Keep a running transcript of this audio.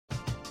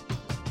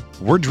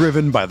We're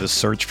driven by the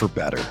search for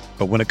better.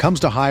 But when it comes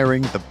to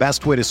hiring, the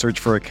best way to search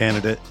for a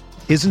candidate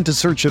isn't to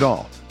search at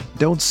all.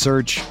 Don't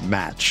search,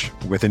 match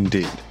with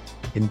Indeed.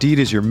 Indeed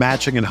is your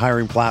matching and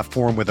hiring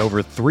platform with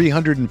over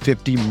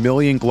 350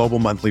 million global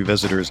monthly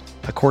visitors,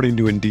 according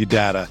to Indeed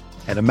data,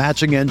 and a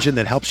matching engine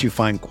that helps you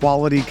find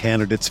quality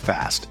candidates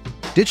fast.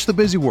 Ditch the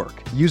busy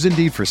work. Use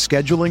Indeed for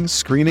scheduling,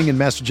 screening, and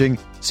messaging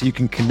so you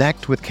can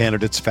connect with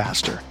candidates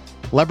faster.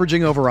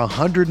 Leveraging over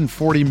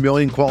 140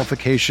 million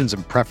qualifications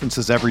and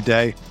preferences every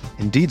day,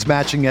 Indeed's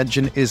matching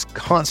engine is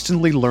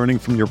constantly learning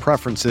from your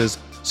preferences,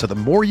 so the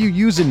more you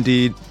use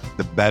Indeed,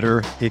 the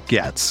better it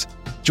gets.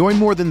 Join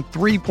more than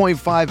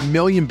 3.5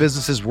 million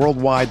businesses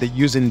worldwide that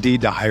use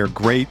Indeed to hire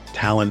great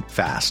talent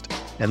fast.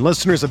 And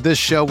listeners of this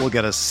show will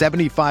get a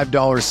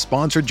 $75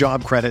 sponsored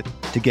job credit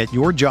to get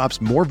your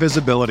jobs more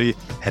visibility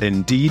at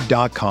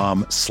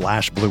Indeed.com/Blue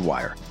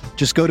Wire.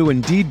 Just go to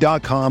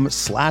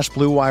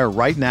Indeed.com/Blue Wire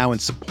right now and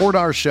support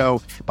our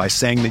show by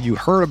saying that you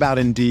heard about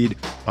Indeed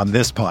on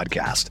this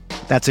podcast.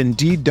 That's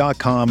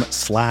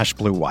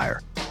Indeed.com/Blue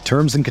Wire.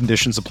 Terms and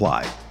conditions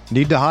apply.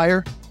 Need to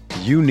hire?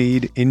 You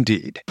need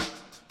Indeed.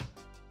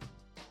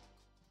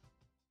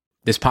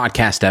 This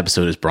podcast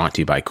episode is brought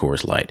to you by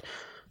Coors Light.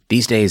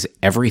 These days,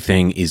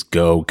 everything is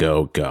go,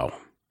 go, go.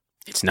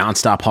 It's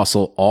nonstop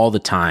hustle all the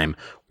time.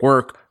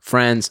 Work,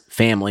 friends,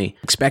 family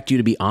expect you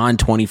to be on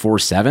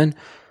 24/7.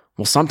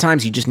 Well,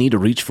 sometimes you just need to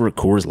reach for a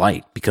Coors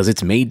Light because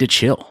it's made to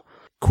chill.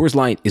 Coors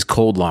Light is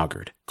cold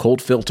lagered,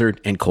 cold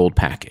filtered, and cold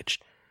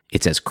packaged.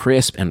 It's as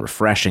crisp and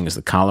refreshing as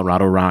the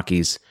Colorado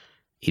Rockies.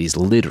 It is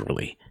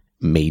literally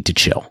made to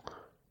chill.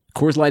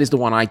 Coors Light is the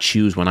one I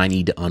choose when I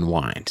need to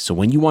unwind. So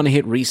when you want to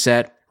hit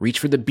reset, reach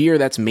for the beer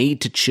that's made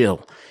to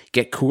chill.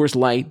 Get Coors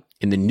Light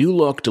in the new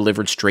look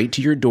delivered straight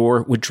to your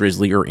door with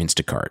Drizzly or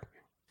Instacart.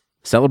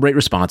 Celebrate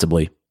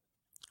responsibly.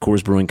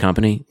 Coors Brewing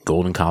Company,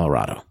 Golden,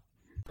 Colorado.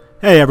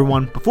 Hey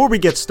everyone, before we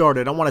get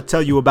started, I want to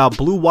tell you about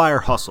Blue Wire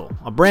Hustle,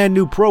 a brand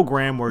new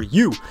program where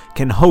you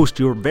can host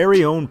your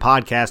very own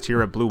podcast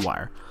here at Blue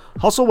Wire.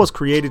 Hustle was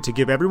created to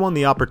give everyone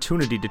the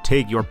opportunity to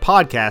take your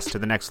podcast to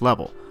the next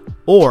level.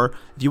 Or,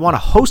 if you want to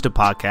host a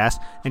podcast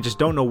and just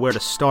don't know where to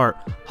start,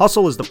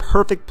 Hustle is the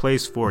perfect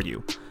place for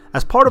you.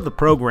 As part of the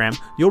program,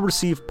 you'll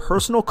receive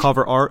personal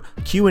cover art,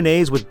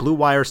 Q&As with Blue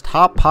Wire's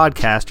top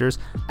podcasters,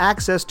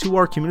 access to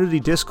our community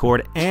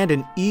Discord, and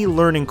an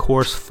e-learning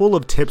course full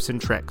of tips and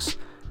tricks.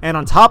 And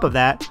on top of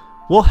that,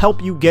 we'll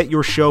help you get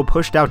your show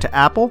pushed out to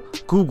Apple,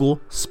 Google,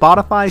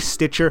 Spotify,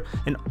 Stitcher,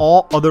 and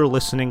all other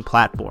listening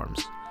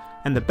platforms.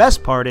 And the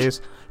best part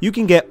is, you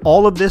can get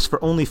all of this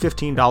for only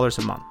 $15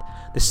 a month,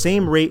 the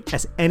same rate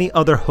as any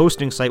other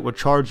hosting site would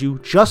charge you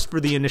just for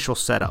the initial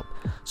setup.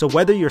 So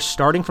whether you're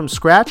starting from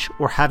scratch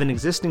or have an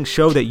existing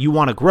show that you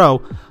want to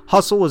grow,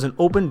 Hustle is an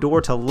open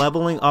door to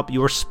leveling up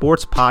your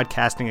sports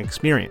podcasting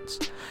experience.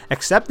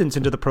 Acceptance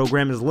into the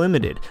program is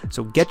limited,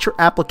 so get your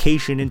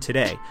application in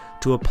today.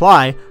 To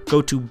apply,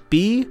 go to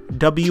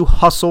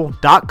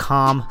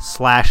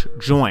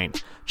bwhustle.com/join.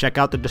 Check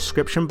out the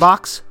description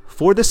box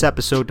for this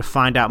episode to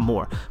find out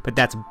more, but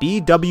that's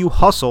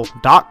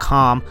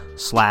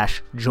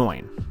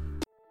bwhustle.com/join.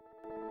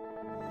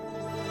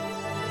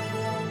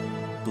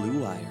 Blue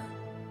Wire.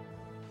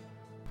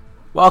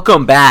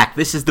 Welcome back.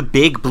 This is the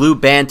Big Blue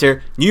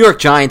Banter New York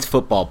Giants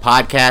football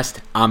podcast.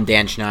 I'm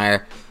Dan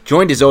Schneier,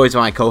 joined as always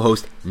by my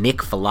co-host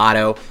Nick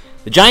Filato.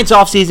 The Giants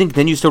offseason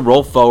continues to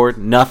roll forward.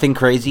 Nothing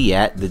crazy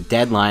yet. The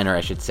deadline, or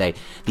I should say,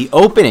 the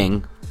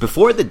opening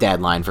before the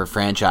deadline for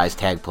franchise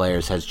tag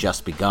players has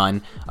just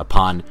begun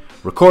upon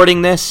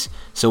recording this,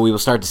 so we will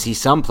start to see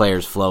some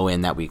players flow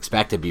in that we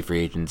expect to be free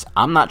agents.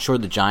 I'm not sure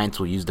the Giants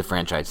will use the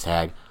franchise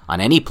tag on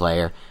any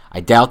player. I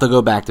doubt they'll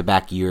go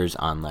back-to-back years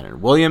on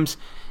Leonard Williams.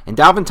 And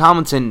Dalvin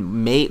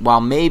Tomlinson,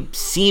 may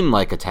seem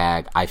like a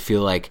tag, I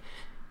feel like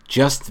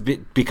just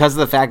because of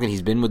the fact that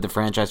he's been with the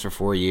franchise for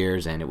 4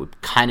 years, and it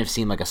would kind of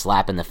seem like a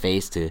slap in the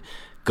face to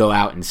go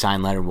out and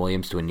sign Leonard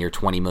Williams to a near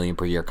 $20 million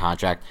per year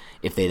contract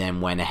if they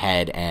then went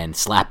ahead and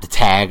slapped the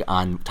tag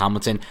on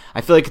Tomlinson.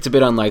 I feel like it's a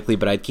bit unlikely,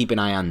 but I'd keep an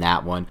eye on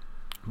that one.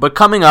 But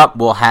coming up,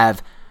 we'll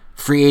have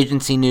free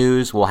agency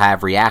news, we'll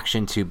have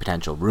reaction to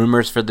potential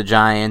rumors for the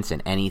Giants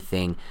and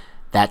anything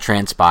that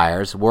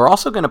transpires. We're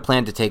also going to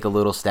plan to take a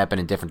little step in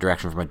a different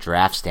direction from a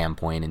draft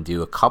standpoint and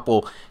do a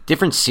couple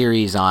different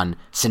series on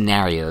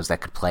scenarios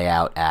that could play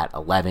out at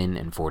 11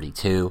 and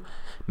 42,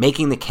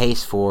 making the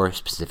case for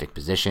specific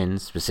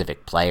positions,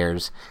 specific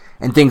players,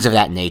 and things of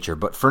that nature.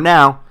 But for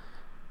now,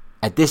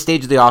 at this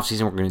stage of the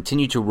offseason, we're going to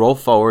continue to roll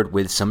forward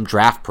with some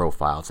draft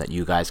profiles that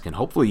you guys can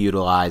hopefully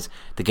utilize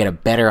to get a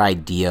better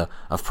idea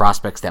of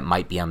prospects that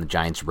might be on the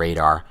Giants'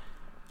 radar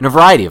and a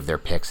variety of their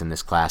picks in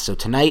this class. So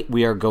tonight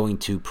we are going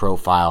to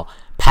profile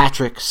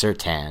Patrick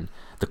Surtain,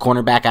 the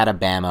cornerback out of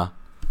Bama,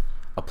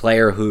 a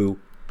player who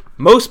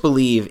most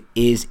believe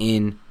is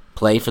in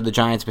play for the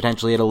Giants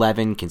potentially at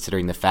 11,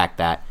 considering the fact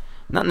that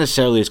not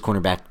necessarily is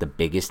cornerback the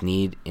biggest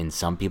need in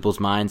some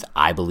people's minds.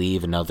 I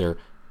believe another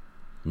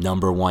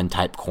number one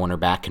type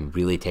cornerback can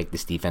really take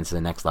this defense to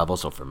the next level.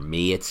 So for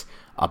me, it's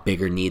a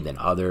bigger need than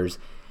others.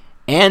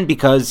 And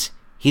because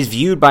He's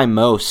viewed by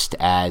most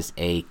as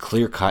a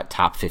clear-cut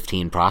top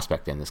 15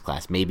 prospect in this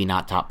class. Maybe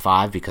not top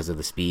 5 because of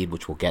the speed,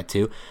 which we'll get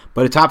to,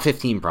 but a top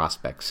 15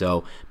 prospect.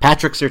 So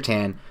Patrick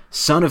Surtain,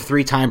 son of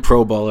 3-time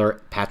Pro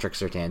Bowler Patrick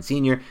Surtain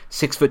Sr.,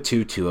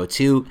 6'2",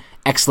 202,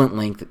 excellent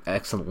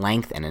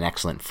length, and an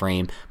excellent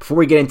frame. Before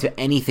we get into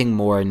anything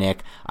more,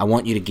 Nick, I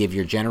want you to give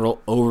your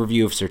general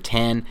overview of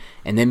Surtain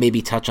and then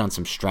maybe touch on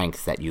some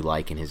strengths that you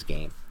like in his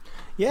game.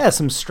 Yeah,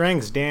 some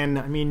strengths, Dan.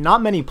 I mean,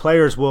 not many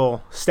players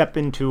will step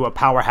into a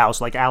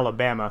powerhouse like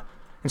Alabama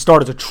and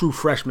start as a true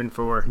freshman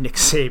for Nick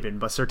Saban,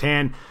 but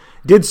Surtain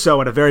did so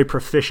at a very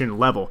proficient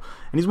level.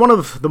 And he's one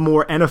of the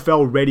more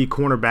NFL-ready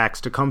cornerbacks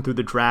to come through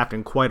the draft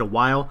in quite a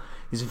while.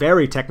 He's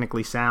very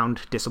technically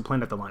sound,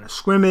 disciplined at the line of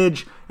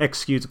scrimmage,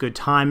 executes good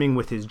timing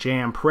with his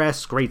jam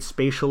press, great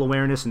spatial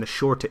awareness in the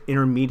short to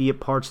intermediate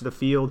parts of the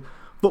field.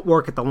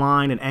 Footwork at the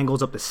line and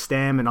angles up the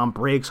stem and on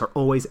breaks are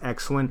always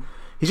excellent.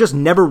 He's just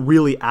never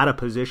really out of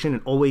position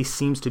and always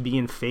seems to be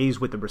in phase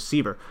with the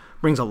receiver.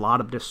 Brings a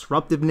lot of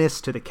disruptiveness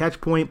to the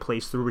catch point,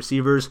 plays through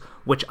receivers,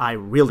 which I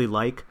really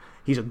like.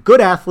 He's a good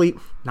athlete,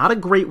 not a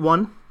great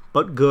one,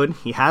 but good.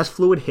 He has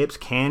fluid hips,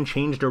 can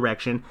change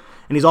direction,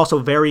 and he's also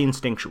very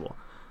instinctual.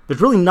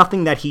 There's really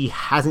nothing that he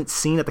hasn't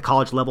seen at the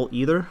college level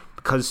either,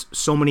 because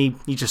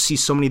you just see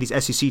so many of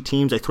these SEC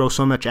teams, they throw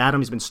so much at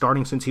him. He's been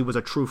starting since he was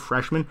a true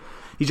freshman.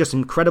 He's just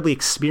incredibly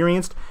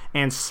experienced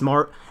and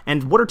smart.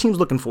 And what are teams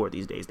looking for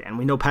these days, Dan?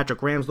 We know Patrick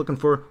Graham's looking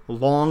for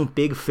long,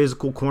 big,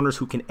 physical corners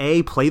who can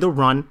A, play the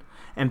run,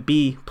 and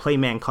B, play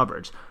man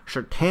coverage.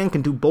 Surtain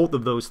can do both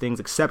of those things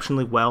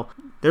exceptionally well.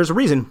 There's a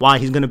reason why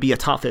he's going to be a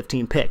top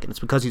 15 pick, and it's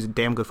because he's a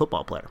damn good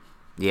football player.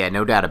 Yeah,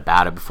 no doubt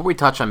about it. Before we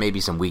touch on maybe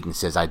some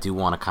weaknesses, I do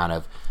want to kind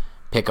of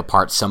pick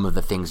apart some of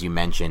the things you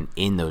mentioned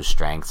in those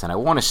strengths, and I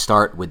want to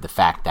start with the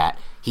fact that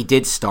he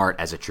did start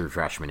as a true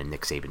freshman in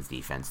Nick Saban's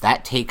defense.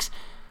 That takes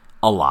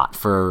a lot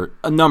for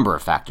a number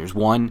of factors.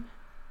 One,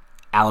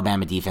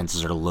 Alabama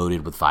defenses are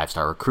loaded with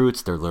 5-star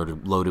recruits. They're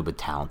loaded with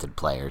talented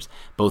players,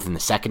 both in the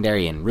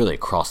secondary and really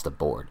across the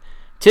board.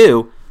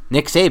 Two,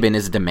 Nick Saban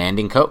is a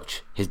demanding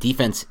coach. His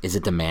defense is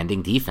a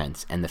demanding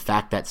defense, and the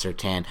fact that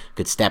Surtain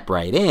could step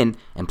right in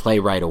and play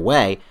right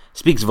away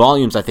speaks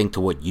volumes, I think,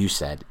 to what you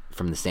said,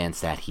 from the stance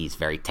that he's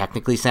very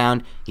technically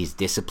sound, he's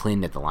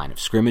disciplined at the line of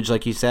scrimmage,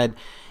 like you said,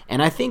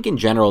 and I think in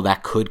general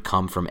that could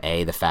come from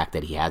the fact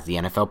that he has the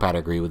NFL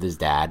pedigree with his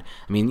dad.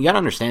 I mean, you gotta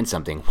understand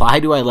something. Why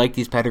do I like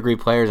these pedigree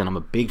players? And I'm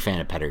a big fan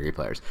of pedigree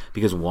players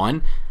because,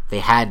 one, they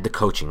had the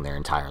coaching their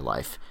entire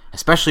life,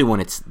 especially when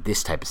it's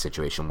this type of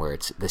situation where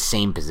it's the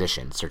same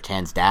position.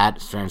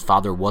 Surtain's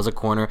father was a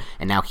corner,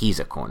 and now he's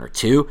a corner.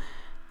 Two,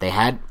 they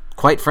had,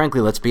 quite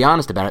frankly, let's be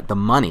honest about it, the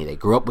money. They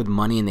grew up with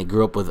money, and they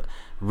grew up with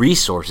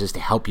resources to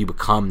help you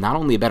become not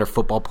only a better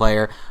football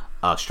player,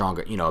 a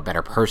stronger, a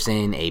better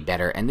person,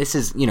 and this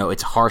is,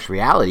 it's a harsh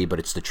reality, but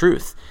it's the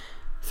truth.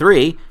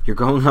 Three, you're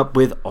growing up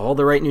with all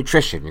the right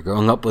nutrition. You're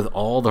growing up with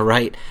all the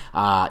right,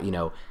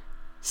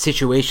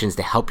 situations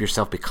to help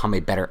yourself become a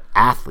better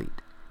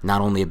athlete. Not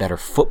only a better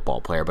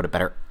football player, but a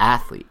better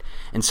athlete.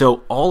 And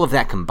so all of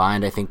that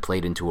combined, I think,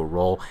 played into a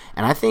role.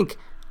 And I think,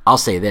 I'll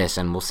say this,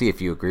 and we'll see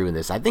if you agree with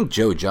this, I think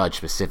Joe Judge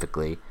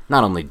specifically,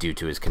 not only due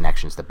to his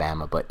connections to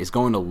Bama, but is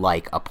going to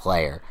like a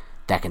player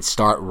that can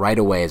start right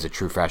away as a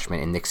true freshman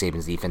in Nick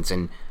Saban's defense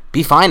and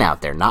be fine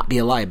out there, not be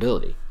a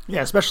liability.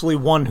 Yeah, especially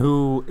one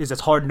who is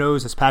as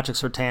hard-nosed as Patrick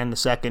Surtain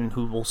II,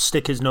 who will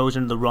stick his nose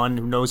into the run,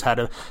 who knows how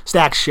to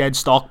stack shed,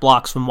 stalk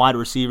blocks from wide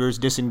receivers,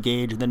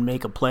 disengage, and then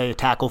make a play, a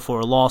tackle for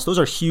a loss. Those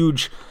are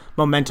huge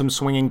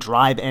momentum-swinging,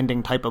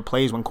 drive-ending type of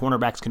plays when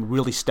cornerbacks can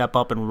really step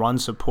up and run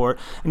support.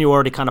 And you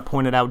already kind of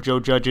pointed out Joe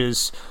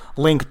Judge's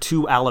link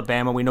to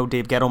Alabama. We know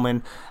Dave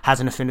Gettleman has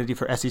an affinity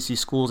for SEC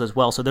schools as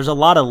well. So there's a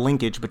lot of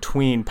linkage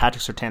between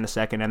Patrick Surtain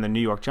II and the New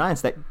York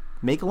Giants that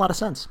make a lot of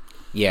sense.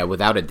 Yeah,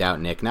 without a doubt,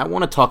 Nick. Now I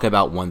want to talk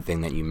about one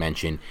thing that you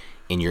mentioned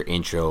in your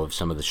intro of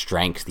some of the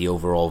strengths, the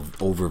overall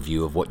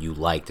overview of what you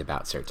liked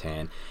about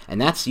Surtain.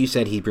 And that's, you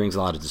said he brings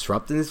a lot of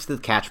disruptiveness to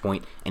the catch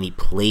point and he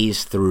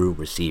plays through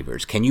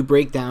receivers. Can you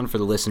break down for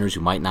the listeners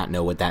who might not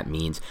know what that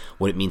means,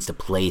 what it means to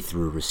play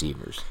through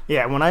receivers?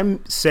 Yeah, when I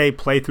say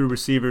play through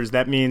receivers,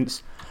 that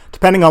means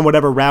depending on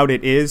whatever route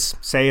it is,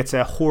 say it's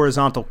a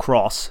horizontal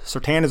cross,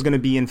 Surtain is going to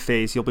be in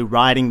phase. He'll be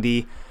riding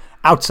the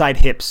outside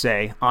hip,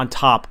 say, on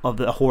top of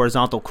the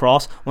horizontal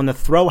cross. When the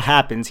throw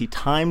happens, he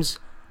times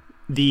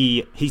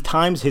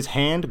his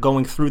hand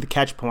going through the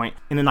catch point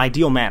in an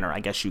ideal manner,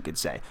 I guess you could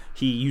say.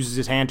 He uses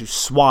his hand to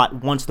swat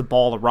once the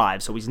ball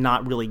arrives, so he's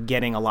not really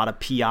getting a lot of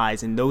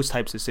PIs in those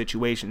types of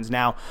situations.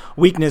 Now,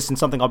 weakness, and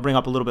something I'll bring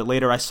up a little bit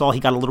later, I saw he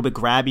got a little bit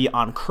grabby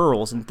on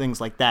curls and things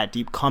like that.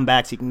 Deep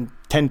comebacks, he can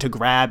tend to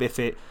grab if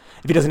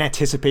he doesn't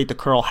anticipate the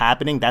curl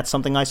happening. That's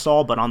something I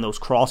saw, but on those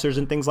crossers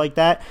and things like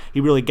that, he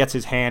really gets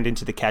his hand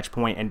into the catch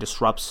point and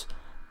disrupts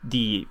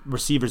the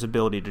receiver's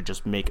ability to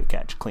just make a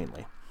catch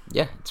cleanly.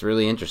 Yeah, it's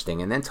really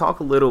interesting. And then talk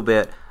a little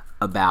bit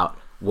about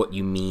what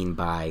you mean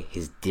by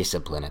his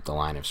discipline at the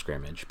line of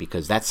scrimmage,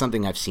 because that's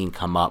something I've seen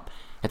come up.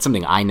 It's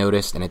something I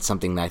noticed, and it's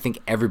something that I think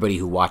everybody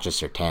who watches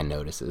Surtain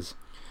notices.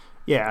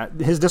 Yeah,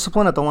 his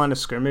discipline at the line of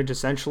scrimmage,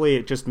 essentially,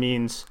 it just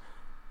means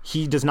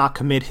he does not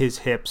commit his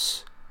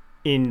hips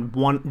in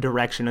one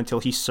direction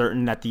until he's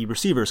certain that the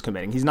receiver is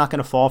committing. He's not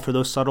going to fall for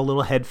those subtle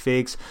little head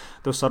fakes,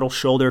 those subtle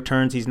shoulder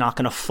turns. He's not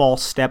going to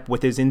false step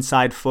with his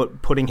inside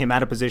foot, putting him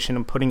out of position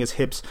and putting his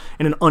hips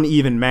in an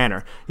uneven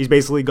manner. He's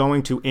basically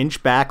going to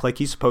inch back like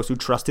he's supposed to,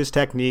 trust his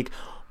technique,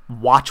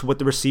 watch what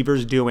the receiver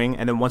is doing,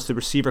 and then once the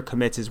receiver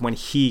commits is when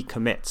he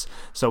commits.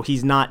 So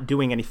he's not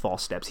doing any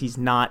false steps. He's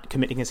not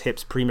committing his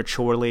hips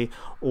prematurely,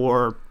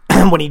 or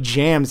when he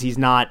jams, he's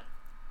not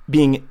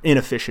being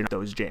inefficient at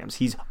those jams.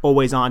 He's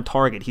always on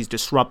target. He's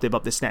disruptive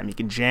of the snap. He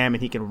can jam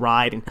and he can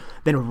ride, and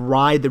then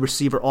ride the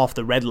receiver off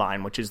the red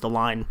line, which is the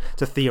line,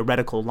 it's a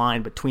theoretical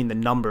line between the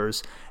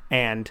numbers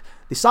and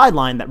the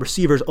sideline that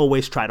receivers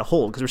always try to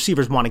hold, because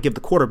receivers want to give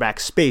the quarterback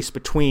space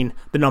between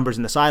the numbers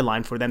and the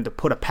sideline for them to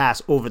put a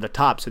pass over the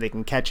top so they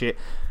can catch it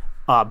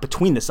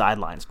between the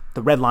sidelines.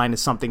 The red line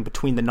is something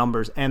between the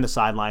numbers and the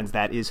sidelines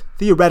that is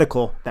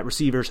theoretical, that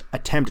receivers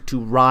attempt to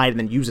ride and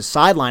then use a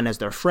sideline as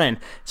their friend,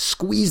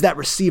 squeeze that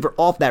receiver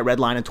off that red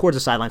line and towards the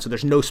sideline so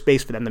there's no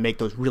space for them to make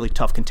those really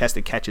tough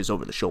contested catches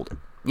over the shoulder.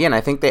 Yeah, and I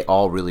think they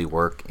all really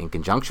work in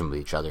conjunction with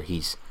each other.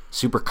 He's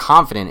super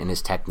confident in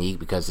his technique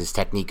because his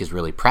technique is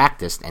really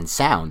practiced and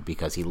sound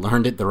because he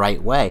learned it the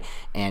right way.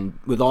 And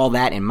with all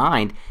that in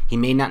mind, he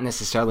may not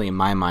necessarily, in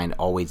my mind,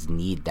 always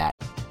need that.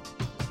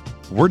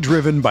 We're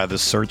driven by the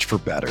search for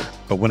better.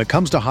 But when it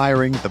comes to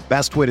hiring, the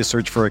best way to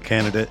search for a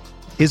candidate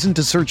isn't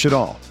to search at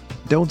all.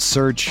 Don't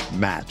search,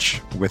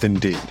 match with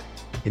Indeed.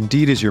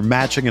 Indeed is your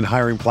matching and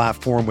hiring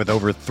platform with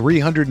over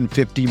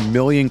 350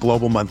 million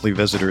global monthly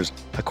visitors,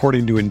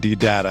 according to Indeed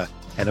data,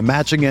 and a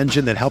matching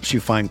engine that helps you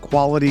find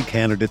quality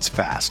candidates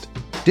fast.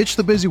 Ditch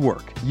the busy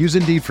work. Use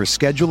Indeed for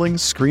scheduling,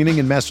 screening,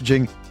 and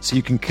messaging so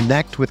you can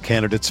connect with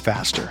candidates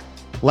faster.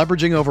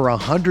 Leveraging over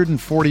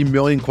 140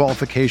 million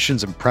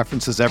qualifications and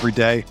preferences every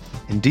day,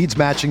 Indeed's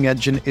matching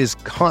engine is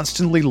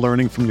constantly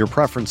learning from your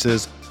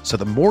preferences, so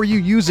the more you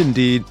use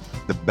Indeed,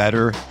 the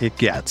better it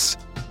gets.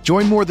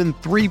 Join more than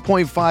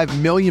 3.5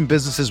 million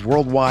businesses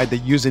worldwide that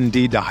use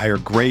Indeed to hire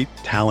great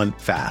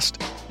talent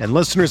fast. And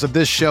listeners of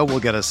this show will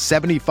get a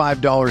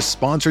 $75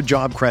 sponsored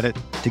job credit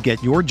to get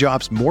your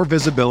jobs more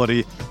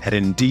visibility at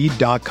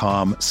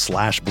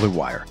Indeed.com/Blue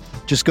Wire.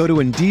 Just go to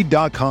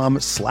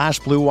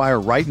Indeed.com/Blue Wire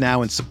right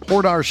now and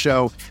support our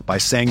show by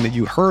saying that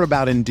you heard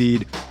about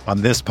Indeed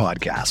on this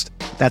podcast.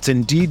 That's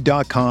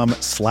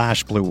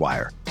Indeed.com/Blue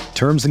Wire.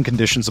 Terms and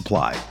conditions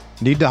apply.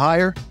 Need to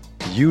hire?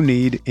 You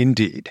need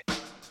Indeed.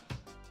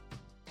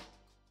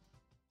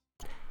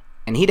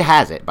 And he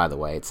has it, by the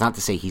way. It's not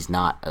to say he's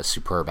not a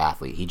superb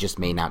athlete. He just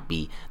may not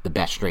be the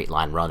best straight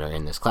line runner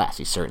in this class.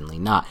 He's certainly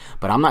not.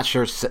 But I'm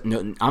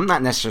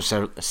not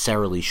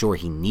necessarily sure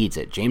he needs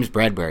it. James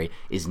Bradbury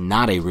is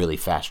not a really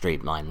fast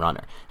straight line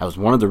runner. That was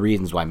one of the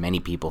reasons why many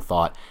people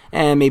thought,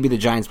 maybe the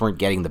Giants weren't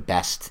getting the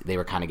best. They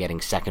were kind of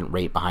getting second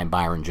rate behind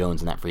Byron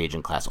Jones in that free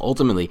agent class.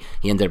 Ultimately,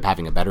 he ended up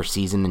having a better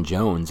season than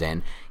Jones,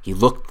 and he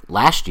looked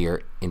last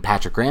year in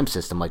Patrick Graham's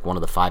system like one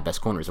of the 5 best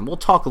corners. And we'll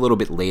talk a little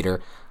bit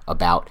later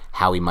about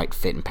how he might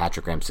fit in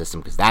Patrick Graham's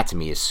system, because that to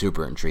me is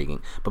super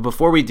intriguing. But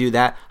before we do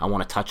that, I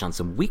want to touch on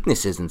some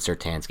weaknesses in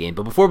Surtain's game.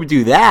 But before we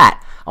do that,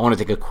 I want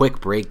to take a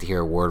quick break to hear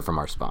a word from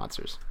our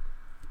sponsors.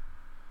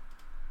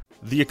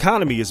 The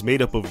economy is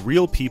made up of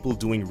real people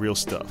doing real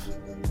stuff,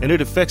 and it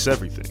affects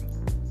everything,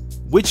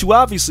 which you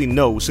obviously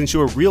know since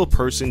you're a real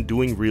person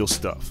doing real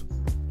stuff.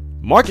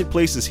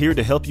 Marketplace is here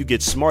to help you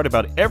get smart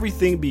about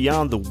everything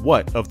beyond the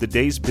what of the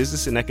day's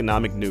business and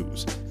economic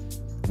news.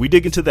 We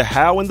dig into the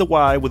how and the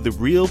why with the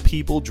real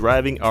people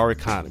driving our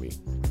economy.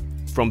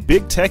 From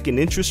big tech and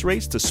interest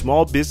rates to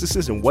small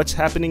businesses and what's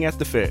happening at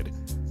the Fed,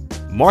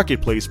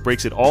 Marketplace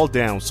breaks it all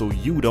down so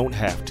you don't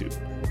have to.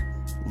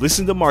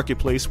 Listen to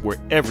Marketplace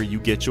wherever you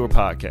get your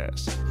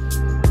podcasts.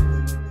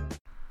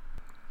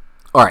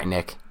 All right,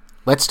 Nick,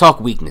 let's talk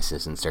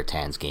weaknesses in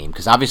Surtain's game,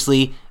 because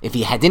obviously if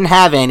he didn't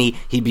have any,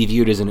 he'd be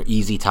viewed as an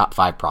easy top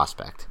 5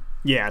 prospect.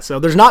 Yeah, so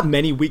there's not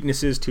many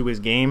weaknesses to his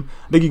game.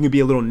 I think you can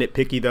be a little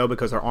nitpicky, though,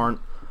 because there aren't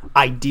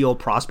ideal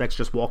prospects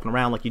just walking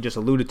around like you just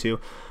alluded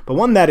to. But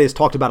one that is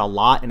talked about a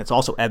lot, and it's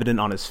also evident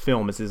on his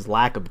film, is his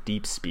lack of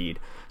deep speed.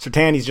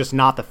 Surtain, he's just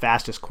not the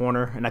fastest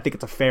corner, and I think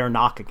it's a fair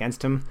knock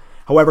against him.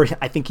 However,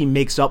 I think he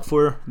makes up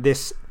for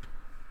this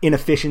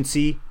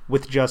inefficiency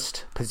with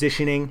just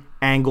positioning,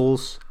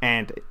 angles,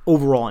 and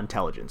overall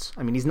intelligence.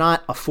 I mean, he's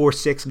not a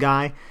 4.6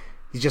 guy.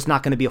 He's just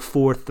not going to be a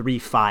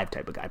 4.35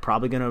 type of guy.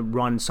 Probably going to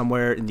run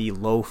somewhere in the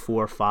low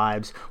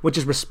 4.5s, which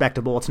is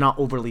respectable. It's not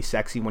overly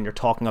sexy when you're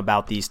talking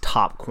about these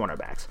top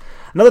cornerbacks.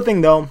 Another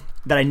thing, though,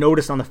 that I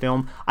noticed on the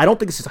film, I don't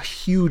think this is a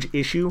huge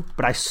issue,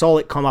 but I saw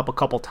it come up a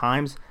couple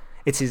times.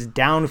 It's his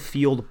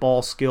downfield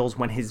ball skills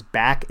when his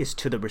back is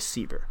to the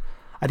receiver.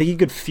 I think he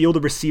could feel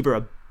the receiver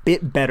a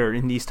bit better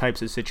in these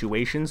types of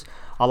situations.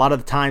 A lot of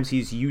the times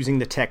he's using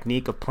the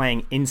technique of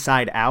playing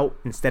inside out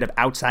instead of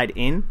outside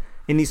in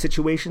these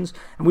situations.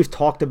 And we've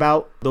talked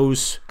about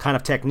those kind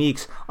of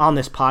techniques on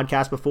this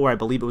podcast before. I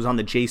believe it was on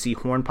the JC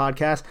Horn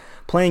podcast.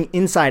 Playing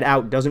inside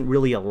out doesn't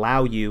really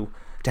allow you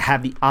to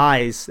have the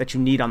eyes that you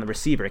need on the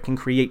receiver. It can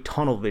create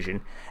tunnel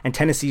vision. And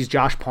Tennessee's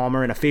Josh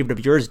Palmer, and a favorite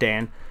of yours,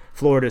 Dan,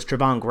 Florida's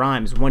Trevon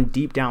Grimes, won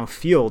deep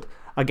downfield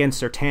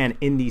against Surtain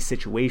in these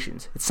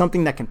situations. It's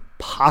something that can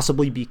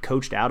possibly be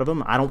coached out of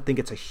him. I don't think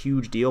it's a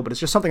huge deal, but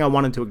it's just something I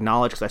wanted to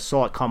acknowledge because I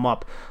saw it come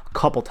up a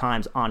couple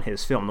times on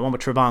his film. The one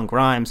with Trevon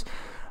Grimes,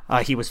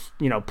 he was,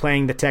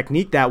 playing the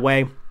technique that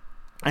way,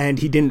 and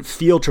he didn't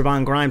feel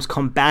Trevon Grimes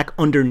come back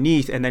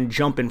underneath and then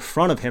jump in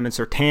front of him, and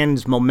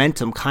Surtain's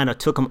momentum kind of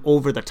took him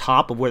over the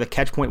top of where the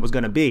catch point was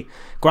going to be.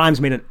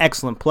 Grimes made an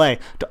excellent play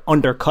to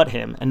undercut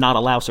him and not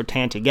allow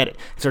Surtain to get it.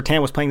 If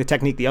Surtain was playing the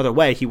technique the other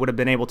way, he would have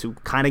been able to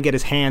kind of get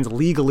his hands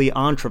legally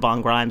on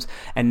Trevon Grimes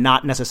and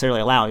not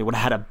necessarily allow him. He would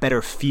have had a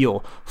better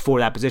feel for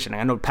that position.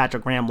 I know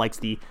Patrick Graham likes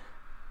the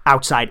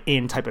outside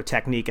in type of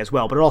technique as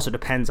well, but it also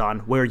depends on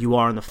where you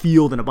are in the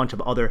field and a bunch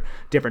of other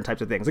different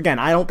types of things. Again,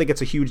 I don't think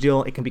it's a huge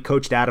deal. It can be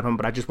coached out of him,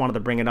 but I just wanted to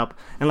bring it up.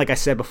 And like I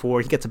said before,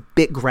 he gets a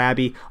bit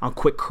grabby on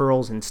quick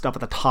curls and stuff at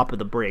the top of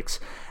the breaks.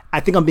 I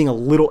think I'm being a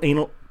little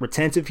anal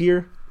retentive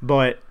here,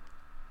 but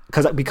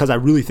because I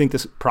really think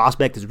this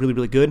prospect is really,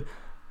 really good,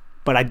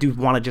 but I do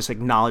want to just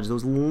acknowledge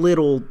those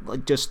little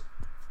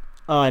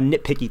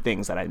nitpicky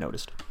things that I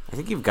noticed. I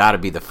think you've got to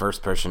be the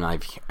first person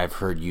I've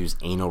heard use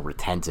anal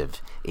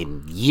retentive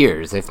in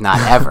years, if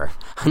not ever.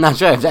 I'm not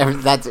sure if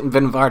that's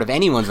been part of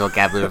anyone's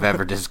vocabulary I've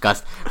ever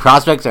discussed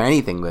prospects or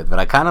anything with, but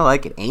I kind of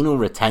like it, anal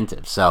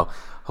retentive. So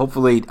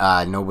hopefully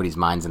nobody's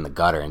mind's in the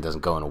gutter and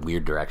doesn't go in a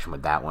weird direction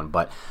with that one.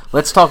 But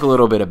let's talk a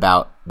little bit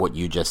about what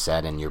you just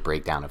said and your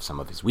breakdown of some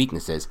of his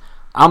weaknesses.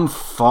 I'm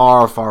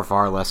far, far,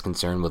 far less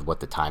concerned with what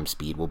the time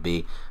speed will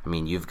be. I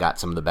mean, you've got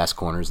some of the best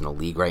corners in the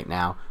league right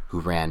now who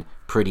ran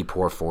pretty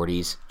poor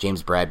 40s.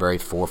 James Bradbury,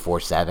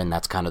 4.47.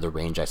 That's kind of the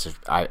range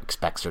I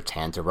expect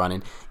Surtain to run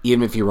in.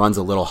 Even if he runs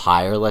a little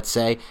higher, let's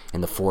say, in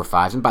the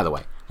 4.5s. And by the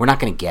way, we're not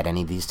going to get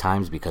any of these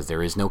times because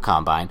there is no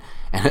combine.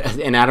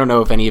 And I don't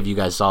know if any of you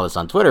guys saw this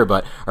on Twitter,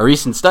 but a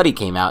recent study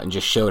came out and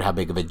just showed how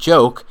big of a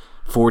joke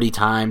 40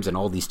 times and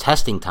all these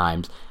testing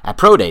times at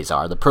pro days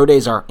are. The pro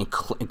days are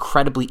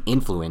incredibly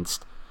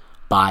influenced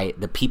by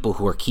the people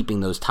who are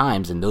keeping those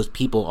times, and those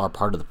people are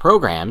part of the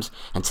programs,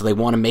 and so they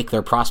want to make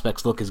their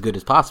prospects look as good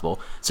as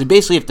possible. So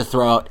basically you have to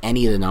throw out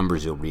any of the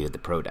numbers you'll read at the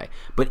pro day.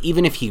 But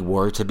even if he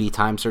were to be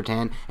time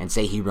Surtain and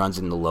say he runs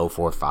in the low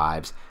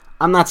 4.5s,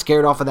 I'm not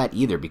scared off of that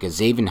either, because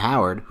Xavier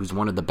Howard, who's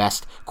one of the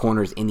best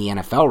corners in the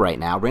NFL right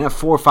now, ran a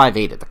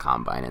 4.58 at the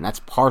combine, and that's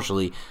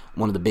partially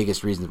one of the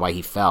biggest reasons why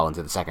he fell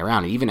into the second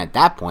round. And even at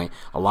that point,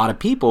 a lot of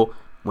people,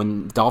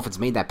 when the Dolphins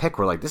made that pick,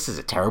 were like, this is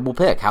a terrible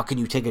pick. How can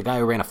you take a guy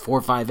who ran a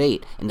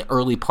 4.58 in the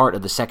early part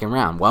of the second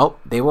round? Well,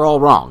 they were all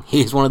wrong.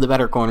 He's one of the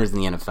better corners in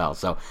the NFL.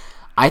 So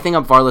I think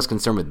I'm far less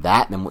concerned with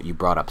that than what you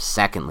brought up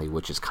secondly,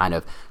 which is kind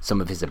of some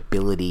of his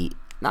ability,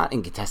 not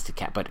in contested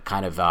catch, but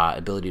kind of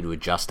ability to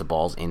adjust the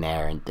balls in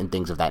air and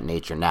things of that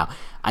nature. Now,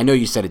 I know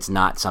you said it's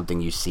not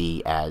something you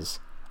see as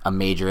a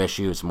major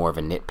issue. It's more of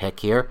a nitpick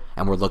here,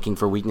 and we're looking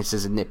for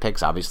weaknesses and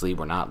nitpicks. Obviously,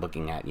 we're not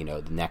looking at,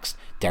 the next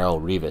Darrelle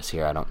Revis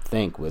here, I don't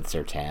think, with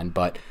Surtain,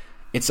 but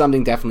it's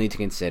something definitely to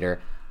consider.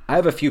 I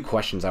have a few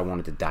questions I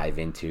wanted to dive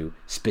into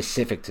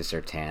specific to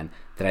Surtain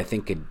that I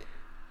think could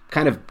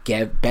kind of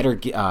give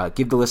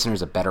the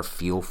listeners a better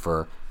feel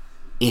for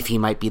if he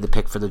might be the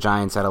pick for the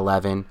Giants at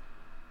 11,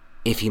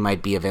 if he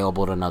might be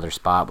available at another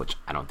spot, which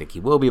I don't think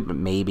he will be, but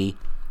maybe,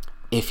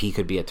 if he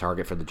could be a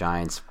target for the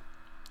Giants.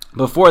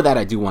 Before that,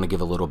 I do want to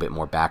give a little bit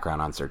more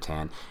background on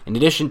Surtain. In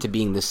addition to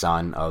being the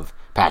son of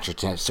Patrick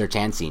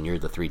Surtain Sr.,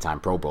 the 3-time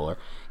Pro Bowler,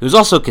 he was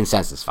also a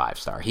consensus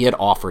 5-star. He had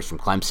offers from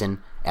Clemson,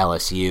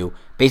 LSU,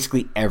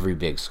 basically every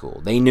big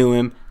school. They knew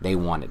him, they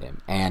wanted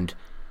him. And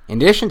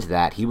in addition to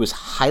that, he was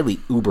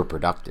highly uber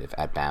productive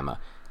at Bama.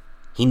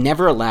 He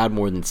never allowed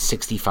more than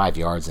 65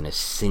 yards in a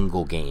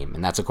single game,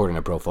 and that's according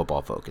to Pro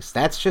Football Focus.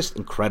 That's just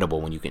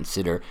incredible when you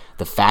consider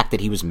the fact that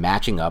he was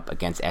matching up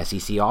against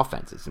SEC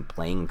offenses and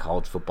playing in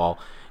college football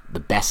the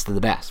best of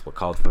the best, what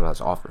college football has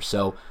to offer.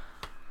 So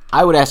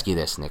I would ask you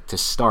this, Nick, to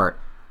start.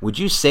 Would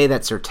you say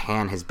that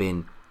Surtain has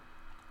been,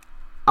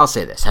 I'll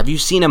say this, have you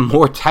seen a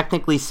more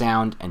technically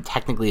sound and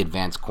technically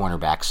advanced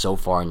cornerback so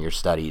far in your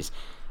studies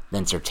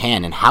than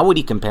Surtain? And how would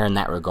he compare in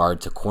that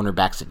regard to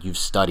cornerbacks that you've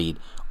studied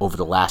over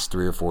the last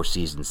 3 or 4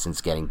 seasons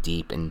since getting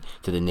deep into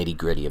the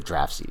nitty-gritty of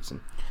draft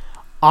season?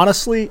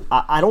 Honestly,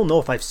 I don't know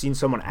if I've seen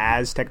someone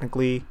as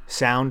technically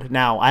sound.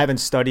 Now, I haven't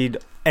studied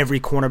every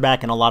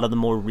cornerback in a lot of the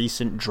more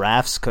recent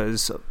drafts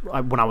because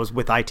when I was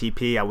with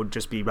ITP, I would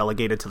just be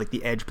relegated to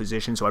the edge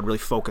position, so I'd really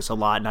focus a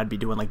lot, and I'd be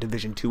doing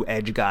Division II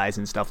edge guys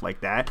and stuff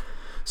like that.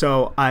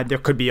 So there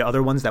could be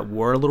other ones that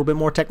were a little bit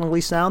more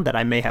technically sound that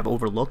I may have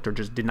overlooked or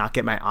just did not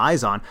get my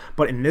eyes on.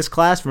 But in this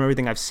class, from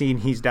everything I've seen,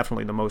 he's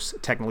definitely the most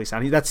technically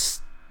sound.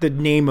 That's the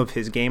name of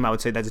his game. I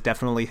would say that's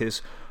definitely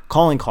his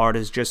calling card,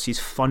 is just he's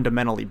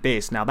fundamentally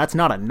based. Now, that's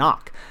not a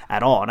knock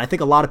at all. And I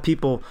think a lot of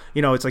people,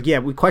 it's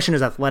we question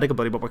his athletic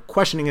ability, but we're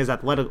questioning his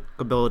athletic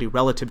ability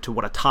relative to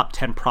what a top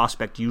 10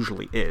 prospect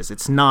usually is.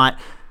 It's not,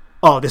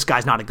 this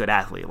guy's not a good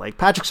athlete.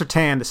 Patrick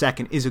Surtain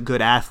II is a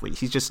good athlete.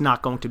 He's just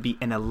not going to be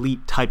an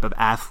elite type of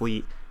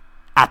athlete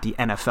at the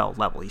NFL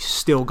level. He's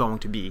still going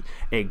to be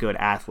a good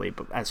athlete.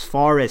 But as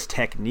far as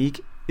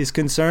technique is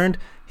concerned,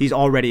 he's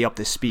already up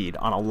to speed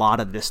on a lot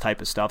of this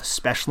type of stuff,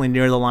 especially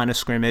near the line of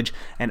scrimmage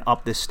and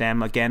up the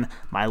stem. Again,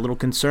 my little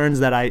concerns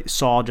that I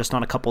saw just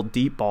on a couple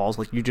deep balls,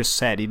 like you just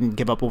said, he didn't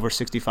give up over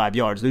 65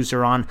 yards. Those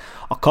are on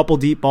a couple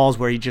deep balls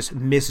where he just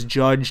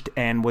misjudged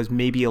and was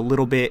maybe a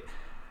little bit,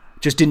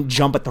 just didn't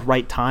jump at the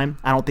right time.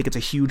 I don't think it's a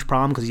huge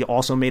problem because he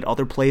also made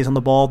other plays on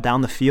the ball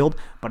down the field,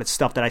 but it's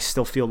stuff that I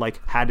still feel like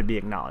had to be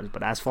acknowledged.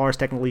 But as far as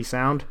technically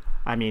sound,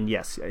 I mean,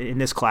 yes, in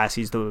this class,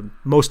 he's the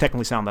most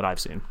technically sound that I've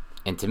seen.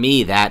 And to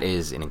me, that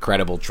is an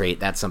incredible trait.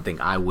 That's something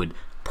I would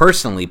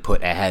personally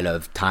put ahead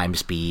of time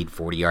speed,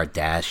 40-yard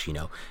dash,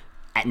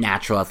 at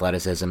natural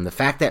athleticism. The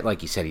fact that,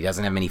 like you said, he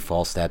doesn't have many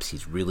false steps.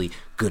 He's really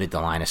good at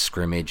the line of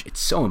scrimmage. It's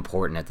so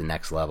important at the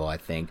next level, I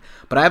think.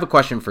 But I have a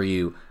question for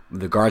you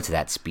with regard to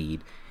that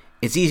speed.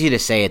 It's easy to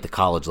say at the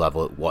college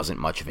level it wasn't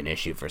much of an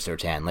issue for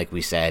Surtain. Like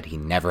we said, he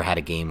never had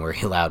a game where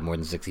he allowed more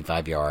than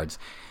 65 yards,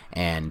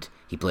 and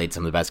he played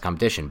some of the best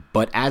competition.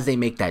 But as we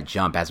make that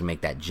jump,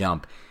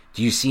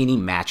 do you see any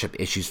matchup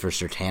issues for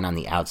Surtain on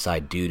the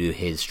outside due to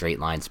his straight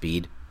line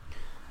speed?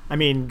 I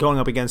mean, going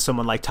up against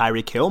someone like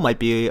Tyreek Hill might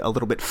be a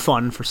little bit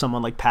fun for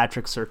someone like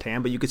Patrick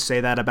Surtain, but you could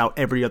say that about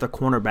every other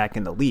cornerback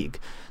in the league.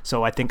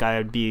 So I think I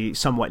would be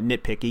somewhat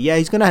nitpicky. Yeah,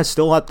 he's going to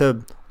still have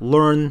to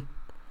learn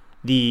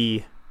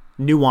the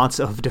nuance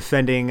of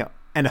defending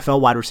NFL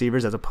wide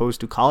receivers as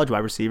opposed to college wide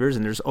receivers,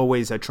 and there's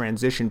always a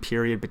transition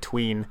period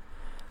between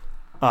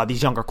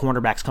these younger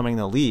cornerbacks coming in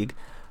the league.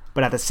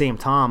 But at the same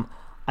time,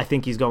 I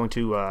think he's going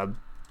to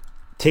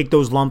take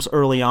those lumps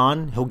early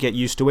on. He'll get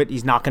used to it.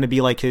 He's not going to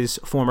be like his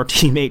former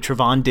teammate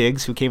Trevon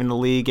Diggs, who came in the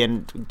league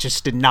and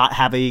just did not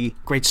have a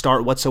great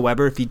start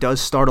whatsoever. If he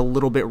does start a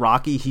little bit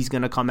rocky, he's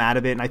going to come out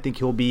of it, and I think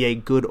he'll be a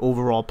good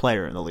overall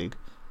player in the league.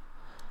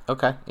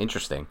 Okay,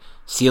 interesting.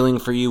 Ceiling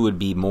for you would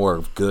be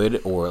more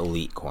good or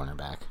elite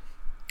cornerback?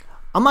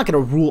 I'm not going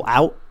to rule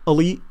out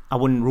elite. I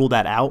wouldn't rule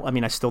that out. I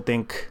mean, I still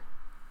think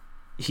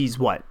he's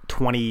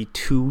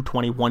 22,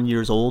 21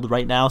 years old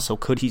right now, so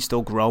could he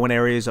still grow in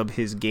areas of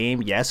his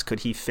game? Yes. Could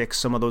he fix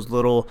some of those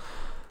little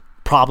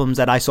problems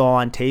that I saw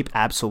on tape?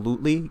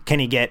 Absolutely. Can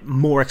he get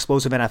more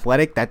explosive and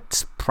athletic?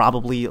 That's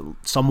probably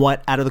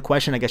somewhat out of the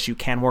question. I guess you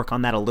can work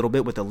on that a little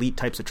bit with elite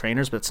types of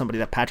trainers, but it's somebody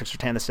that Patrick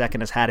Surtain II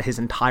has had his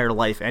entire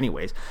life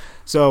anyways.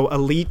 So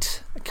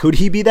elite, could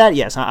he be that?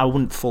 Yes. I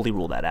wouldn't fully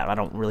rule that out. I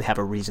don't really have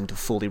a reason to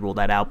fully rule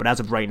that out, but as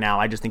of right now,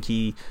 I just think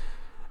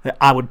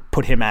I would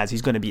put him as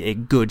he's going to be a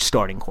good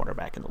starting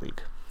cornerback in the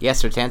league. Yeah,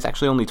 Surtain's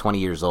actually only 20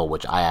 years old,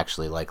 which I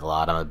actually like a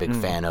lot. I'm a big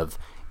fan of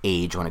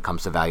age when it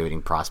comes to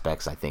evaluating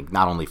prospects. I think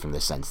not only from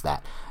the sense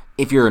that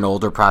if you're an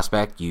older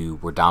prospect, you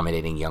were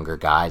dominating younger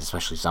guys,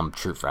 especially some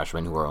true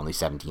freshmen who are only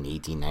 17,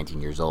 18,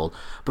 19 years old,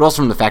 but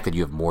also from the fact that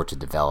you have more to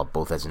develop,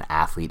 both as an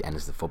athlete and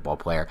as a football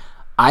player.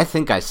 I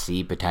think I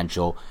see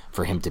potential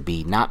for him to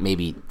be not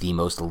maybe the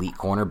most elite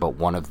corner, but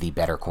one of the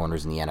better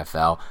corners in the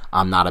NFL.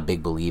 I'm not a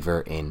big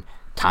believer in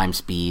time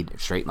speed,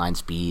 straight line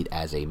speed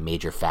as a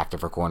major factor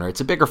for corner. It's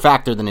a bigger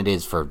factor than it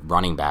is for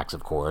running backs,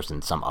 of course,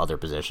 and some other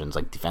positions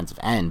like defensive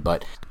end,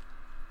 but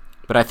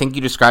I think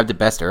you described it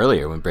best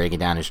earlier when breaking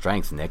down his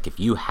strengths, Nick. If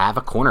you have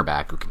a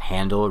cornerback who can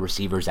handle a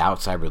receiver's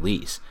outside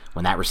release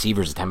when that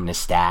receiver's attempting to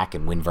stack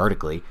and win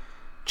vertically,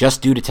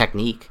 just due to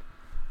technique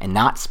and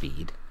not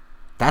speed,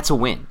 that's a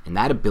win. And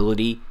that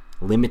ability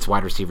limits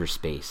wide receiver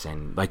space,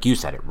 and like you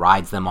said, it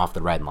rides them off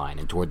the red line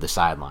and toward the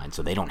sideline,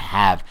 so they don't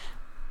have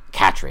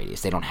catch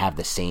radius. They don't have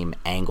the same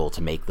angle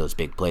to make those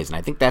big plays. And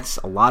I think that's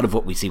a lot of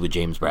what we see with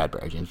James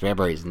Bradberry. James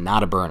Bradberry is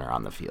not a burner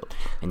on the field,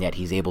 and yet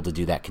he's able to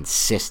do that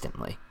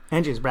consistently.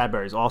 And James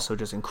Bradberry is also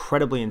just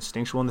incredibly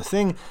instinctual. And the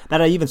thing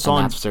that I even saw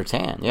and that's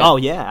Surtain, yeah. Oh,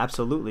 yeah,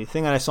 absolutely. The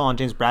thing that I saw on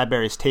James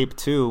Bradberry's tape,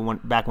 too,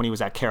 back when he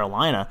was at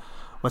Carolina,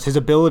 was his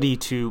ability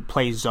to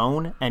play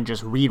zone and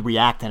just read,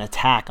 react, and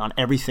attack on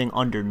everything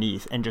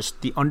underneath, and just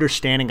the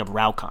understanding of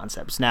route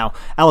concepts. Now,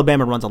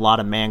 Alabama runs a lot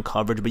of man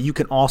coverage, but you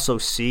can also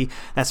see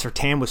that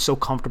Surtain was so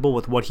comfortable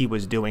with what he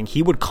was doing.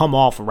 He would come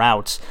off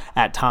routes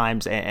at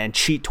times and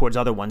cheat towards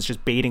other ones,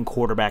 just baiting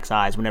quarterbacks'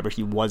 eyes whenever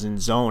he was in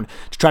zone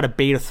to try to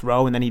bait a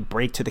throw, and then he'd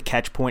break to the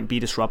catch point, be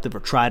disruptive, or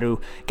try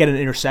to get an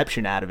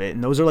interception out of it.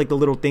 And those are like the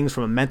little things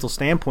from a mental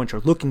standpoint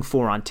you're looking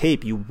for on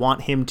tape. You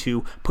want him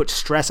to put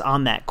stress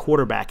on that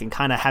quarterback and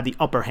kind of have the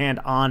upper hand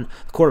on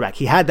the quarterback.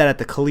 He had that at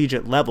the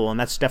collegiate level, and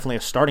that's definitely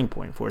a starting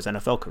point for his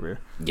NFL career.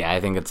 Yeah,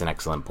 I think it's an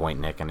excellent point,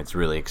 Nick, and it's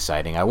really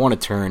exciting. I want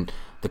to turn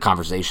the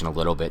conversation a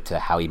little bit to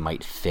how he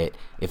might fit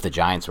if the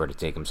Giants were to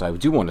take him. So I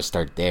do want to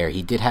start there.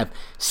 He did have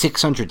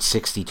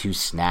 662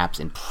 snaps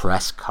in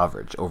press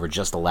coverage over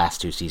just the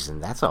last 2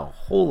 seasons. That's a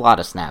whole lot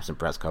of snaps in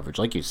press coverage.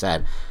 Like you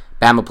said,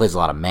 Bama plays a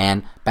lot of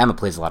man. Bama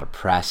plays a lot of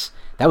press.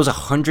 That was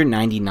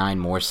 199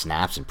 more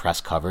snaps in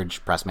press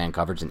man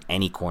coverage than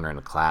any corner in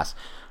the class.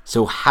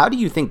 So how do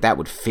you think that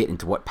would fit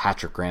into what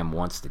Patrick Graham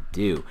wants to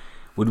do?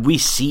 Would we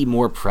see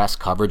more press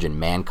coverage and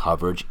man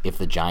coverage if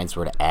the Giants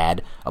were to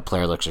add a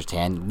player like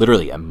Surtain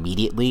literally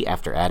immediately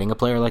after adding a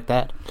player like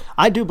that?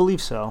 I do believe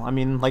so. I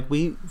mean, like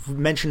we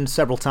mentioned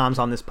several times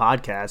on this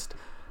podcast,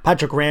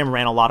 Patrick Graham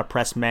ran a lot of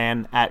press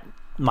man at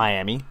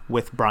Miami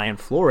with Brian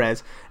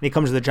Flores, and he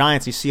comes to the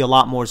Giants, you see a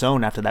lot more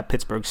zone after that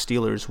Pittsburgh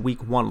Steelers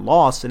Week 1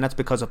 loss, and that's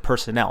because of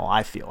personnel,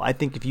 I feel. I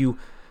think if you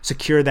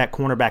secure that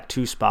cornerback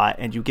 2 spot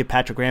and you give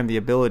Patrick Graham the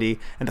ability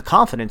and the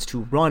confidence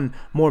to run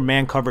more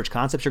man coverage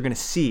concepts, you're going to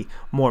see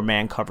more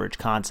man coverage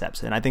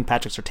concepts. And I think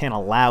Patrick Surtain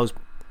allows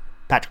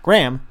Patrick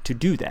Graham to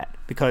do that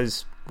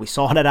because we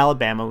saw it at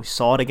Alabama. We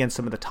saw it against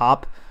some of the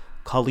top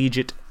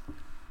collegiate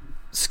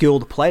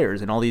skilled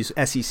players and all these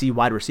SEC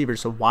wide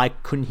receivers. So why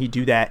couldn't he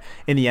do that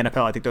in the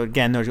NFL? I think,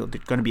 again, there's going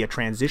to be a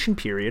transition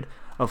period,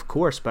 of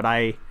course, but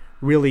I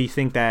really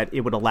think that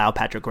it would allow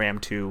Patrick Graham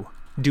to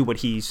do what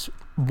he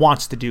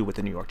wants to do with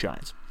the New York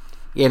Giants.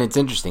 Yeah, and it's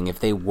interesting. If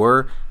they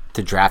were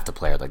to draft a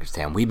player like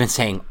Surtain, we've been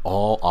saying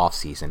all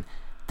offseason,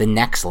 the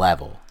next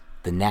level,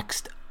 the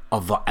next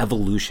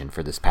evolution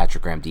for this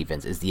Patrick Graham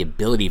defense is the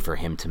ability for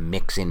him to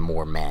mix in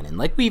more men. And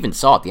like we even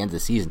saw at the end of the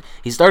season,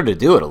 he started to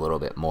do it a little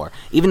bit more.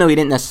 Even though he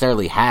didn't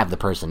necessarily have the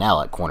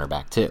personnel at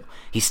cornerback too,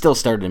 he still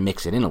started to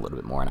mix it in a little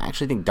bit more. And I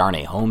actually think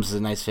Darnay Holmes is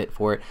a nice fit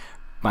for it.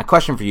 My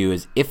question for you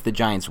is, if the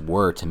Giants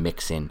were to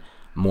mix in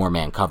more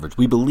man coverage,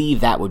 we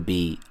believe that would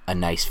be a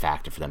nice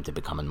factor for them to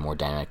become a more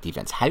dynamic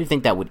defense. How do you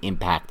think that would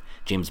impact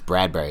James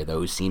Bradberry,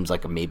 though, who seems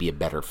like maybe a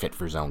better fit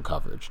for zone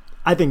coverage?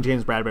 I think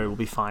James Bradberry will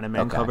be fine in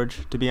man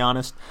coverage, to be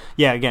honest.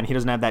 Yeah, again, he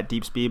doesn't have that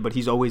deep speed, but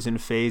he's always in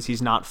phase.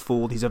 He's not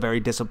fooled. He's a very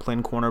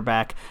disciplined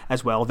cornerback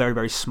as well. Very,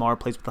 very smart,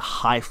 plays with a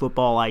high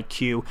football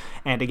IQ.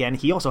 And again,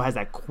 he also has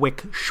that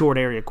quick, short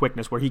area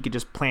quickness where he could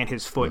just plant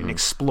his foot and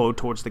explode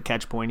towards the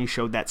catch point. He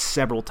showed that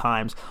several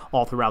times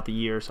all throughout the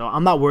year. So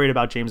I'm not worried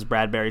about James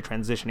Bradberry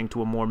transitioning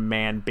to a more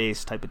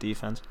man-based type of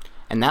defense.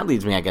 And that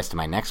leads me, I guess, to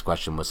my next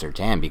question with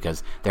Surtain,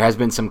 because there has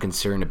been some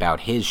concern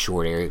about his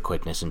short area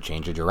quickness and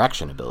change of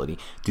direction ability.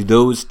 Do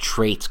those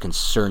traits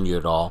concern you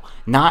at all?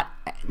 Not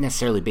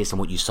necessarily based on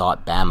what you saw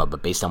at Bama,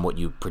 but based on what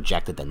you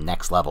project at the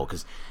next level.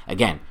 Because,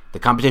 again, the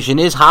competition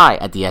is high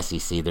at the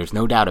SEC. There's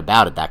no doubt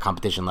about it. That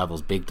competition level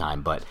is big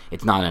time, but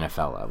it's not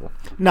NFL level.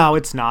 No,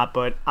 it's not,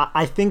 but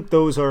I think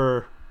those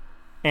are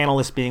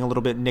analysts being a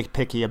little bit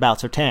nitpicky about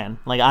Surtain.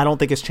 Like, I don't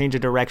think his change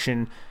of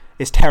direction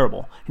is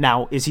terrible.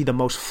 Now, is he the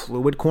most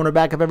fluid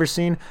cornerback I've ever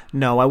seen?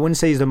 No, I wouldn't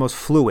say he's the most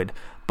fluid,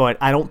 but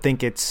I don't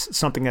think it's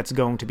something that's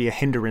going to be a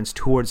hindrance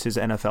towards his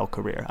NFL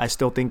career. I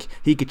still think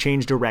he could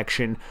change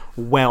direction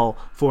well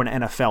for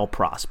an NFL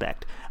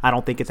prospect. I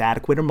don't think it's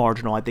adequate or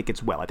marginal. I think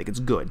it's well. I think it's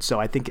good. So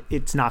I think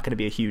it's not going to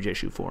be a huge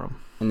issue for him.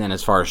 And then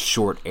as far as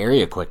short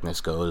area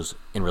quickness goes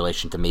in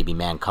relation to maybe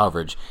man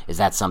coverage, is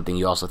that something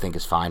you also think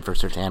is fine for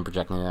Surtain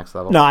projecting the next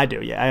level? No, I do.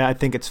 Yeah, I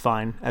think it's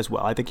fine as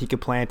well. I think he can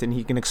plant and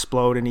he can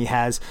explode and he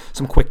has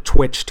some quick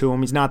twitch to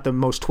him. He's not the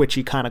most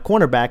twitchy kind of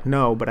cornerback,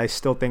 no, but I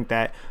still think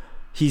that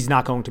he's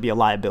not going to be a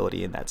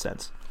liability in that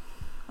sense.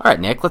 All right,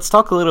 Nick, let's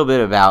talk a little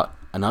bit about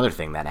another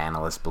thing that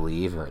analysts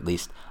believe, or at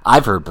least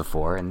I've heard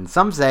before, and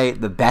some say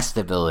the best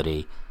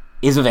ability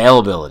is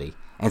availability.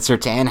 And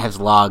Surtain has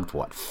logged,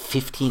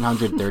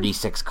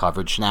 1,536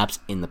 coverage snaps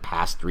in the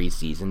past 3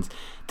 seasons.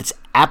 That's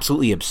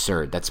absolutely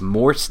absurd. That's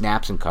more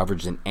snaps and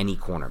coverage than any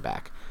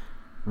cornerback.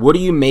 What do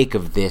you make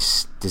of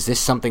this? Is this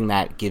something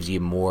that gives you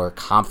more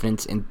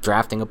confidence in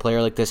drafting a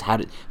player like this?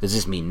 Does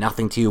this mean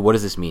nothing to you? What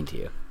does this mean to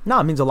you? No,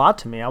 it means a lot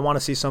to me. I want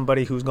to see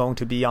somebody who's going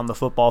to be on the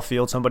football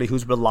field, somebody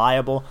who's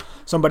reliable,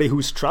 somebody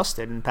who's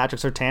trusted. And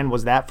Patrick Surtain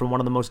was that from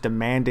one of the most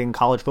demanding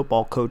college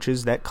football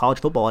coaches that college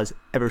football has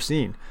ever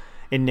seen.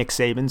 In Nick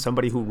Saban,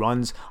 somebody who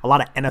runs a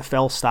lot of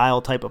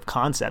NFL-style type of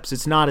concepts.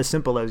 It's not as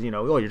simple as,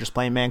 you're just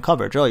playing man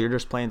coverage. Oh, you're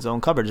just playing zone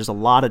coverage. There's a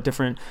lot of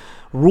different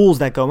rules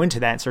that go into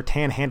that, and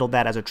Surtain handled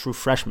that as a true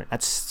freshman.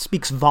 That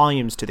speaks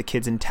volumes to the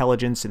kid's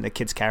intelligence and the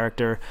kid's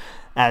character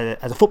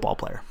as a football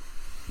player.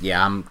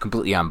 Yeah, I'm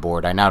completely on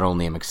board. I not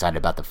only am excited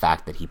about the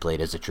fact that he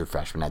played as a true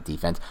freshman at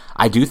defense,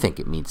 I do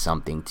think it means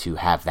something to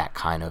have that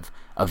kind of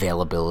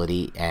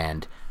availability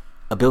and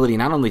ability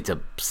not only to,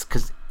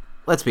 because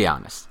let's be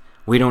honest,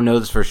 we don't know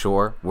this for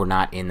sure. We're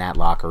not in that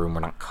locker room. We're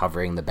not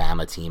covering the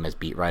Bama team as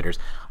beat writers.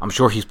 I'm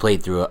sure he's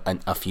played through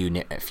a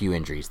few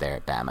injuries there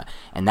at Bama,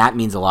 and that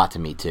means a lot to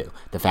me too.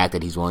 The fact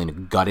that he's willing to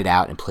gut it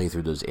out and play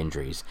through those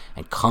injuries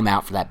and come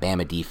out for that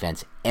Bama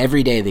defense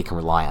every day. They can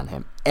rely on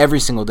him every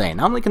single day.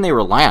 Not only can they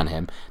rely on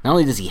him, not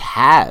only does he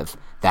have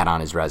that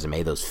on his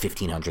resume, those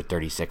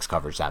 1,536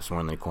 coverage snaps from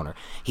one in the corner,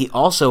 he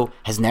also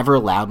has never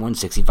allowed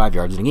 165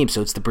 yards in a game,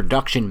 so it's the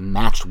production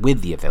matched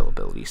with the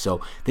availability.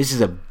 So this is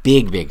a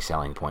big, big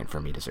selling point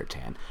for me to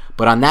Surtain.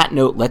 But on that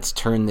note, let's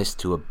turn this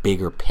to a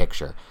bigger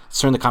picture.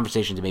 Let's turn the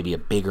conversation to maybe a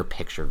bigger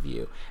picture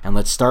view, and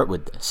let's start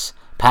with this.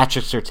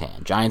 Patrick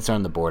Surtain, Giants are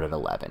on the board at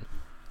 11.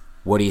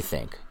 What do you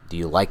think? Do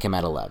you like him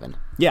at 11?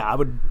 Yeah, I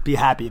would be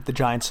happy if the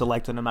Giants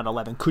selected him at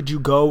 11. Could you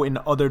go in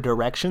other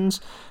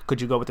directions? Could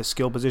you go with the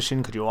skill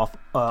position? Could you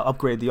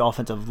upgrade the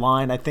offensive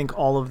line? I think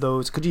all of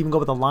those. Could you even go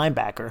with a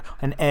linebacker,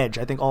 an edge?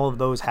 I think all of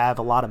those have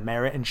a lot of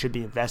merit and should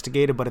be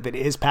investigated. But if it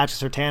is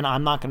Patrick Surtain,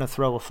 I'm not going to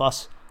throw a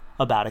fuss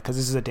about it because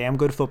this is a damn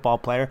good football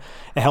player.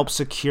 It helps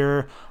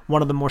secure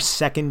one of the more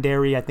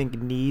secondary, I think,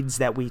 needs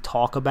that we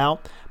talk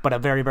about, but a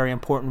very, very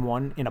important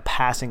one in a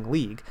passing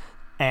league.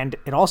 And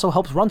it also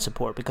helps run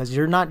support because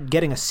you're not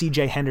getting a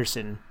C.J.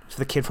 Henderson,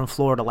 the kid from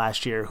Florida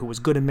last year, who was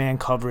good in man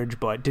coverage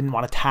but didn't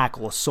want to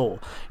tackle a soul.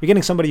 You're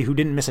getting somebody who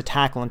didn't miss a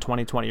tackle in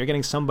 2020. You're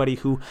getting somebody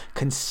who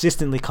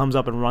consistently comes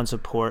up and run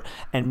support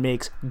and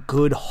makes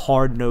good,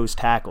 hard-nosed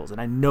tackles. And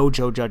I know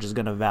Joe Judge is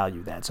going to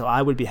value that. So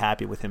I would be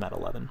happy with him at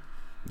 11.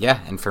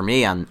 Yeah, and for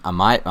me,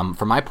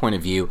 from my point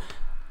of view,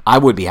 I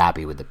would be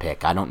happy with the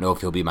pick. I don't know if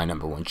he'll be my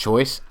number one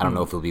choice. I don't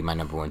know if he'll be my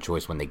number one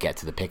choice when they get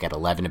to the pick at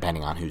 11,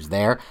 depending on who's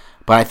there.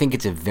 But I think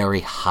it's a very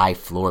high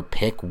floor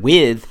pick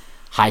with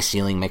high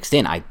ceiling mixed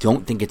in. I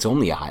don't think it's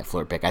only a high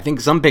floor pick. I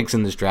think some picks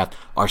in this draft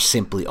are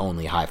simply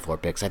only high floor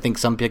picks. I think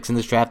some picks in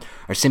this draft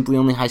are simply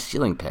only high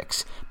ceiling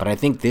picks. But I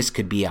think this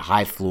could be a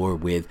high floor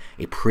with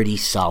a pretty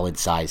solid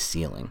size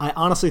ceiling. I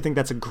honestly think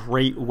that's a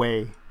great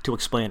way to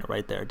explain it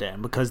right there,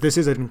 Dan, because this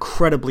is an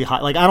incredibly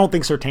high, I don't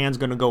think Surtain's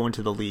going to go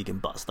into the league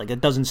and bust.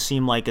 It doesn't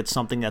seem like it's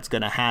something that's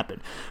going to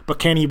happen. But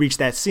can he reach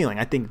that ceiling?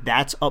 I think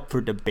that's up for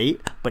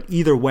debate, but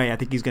either way, I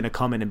think he's going to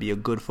come in and be a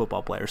good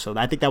football player. So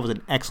I think that was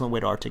an excellent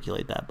way to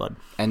articulate that, bud.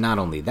 And not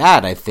only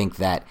that, I think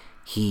that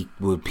he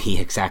would be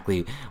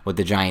exactly what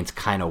the Giants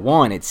kind of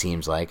want, it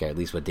seems like, or at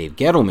least what Dave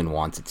Gettleman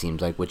wants, it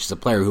seems like, which is a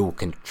player who will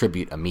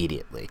contribute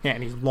immediately. Yeah,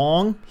 and he's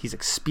long, he's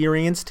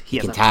experienced, he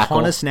has a tackle.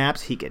 ton of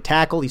snaps, he can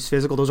tackle, he's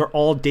physical. Those are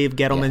all Dave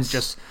Gettleman's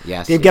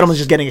Gettleman's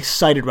just getting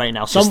excited right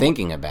now. Just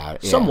thinking about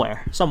it.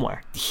 Yeah.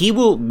 Somewhere. He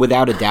will,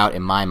 without a doubt,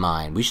 in my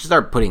mind, we should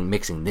start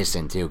mixing this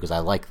in too, because I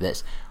like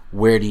this.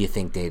 What do you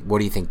think Dave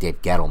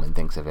Gettleman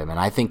thinks of him? And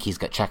I think he's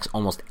got checks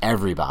almost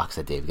every box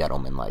that Dave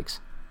Gettleman likes.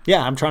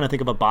 Yeah, I'm trying to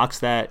think of a box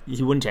that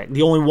he wouldn't check.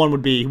 The only one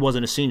would be he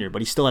wasn't a senior,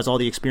 but he still has all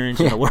the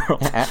experience in the world.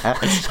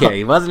 Yeah,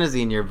 he wasn't a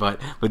senior,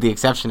 but with the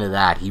exception of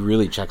that, he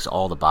really checks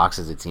all the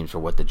boxes, it seems, for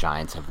what the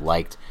Giants have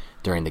liked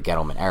during the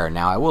Gettleman era.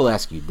 Now, I will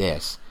ask you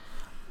this.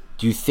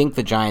 Do you think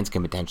the Giants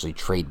can potentially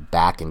trade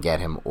back and get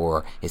him,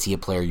 or is he a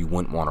player you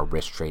wouldn't want to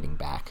risk trading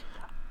back?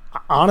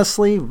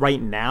 Honestly,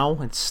 right now,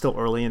 it's still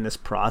early in this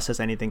process.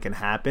 Anything can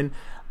happen.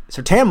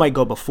 Surtain might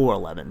go before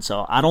 11,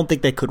 so I don't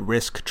think they could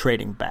risk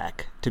trading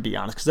back, to be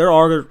honest, because there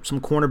are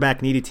some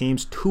cornerback needy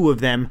teams. Two of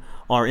them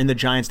are in the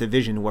Giants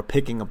division who are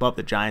picking above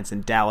the Giants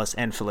in Dallas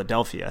and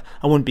Philadelphia.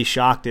 I wouldn't be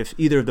shocked if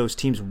either of those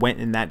teams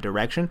went in that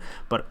direction,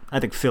 but I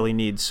think Philly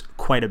needs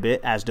quite a bit,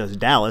 as does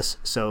Dallas,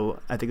 so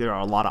I think there are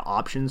a lot of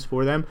options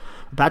for them.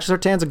 Patrick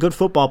Surtain's a good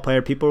football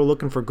player. People are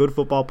looking for good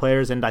football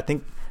players, and I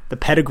think the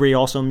pedigree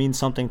also means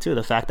something too.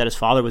 The fact that his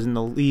father was in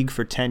the league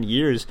for 10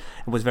 years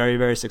and was very,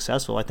 very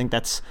successful, I think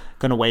that's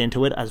going to weigh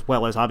into it, as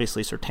well as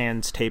obviously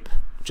Surtain's tape,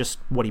 just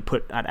what he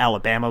put at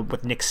Alabama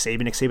with Nick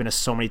Saban. Nick Saban has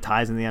so many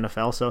ties in the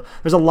NFL, so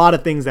there's a lot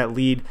of things that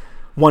lead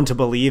one to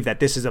believe that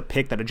this is a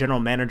pick that a general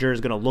manager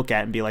is going to look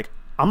at and be like,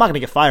 I'm not going to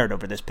get fired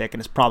over this pick,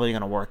 and it's probably going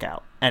to work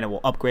out, and it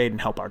will upgrade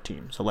and help our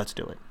team, so let's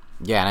do it.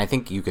 Yeah, and I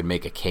think you could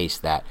make a case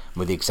that,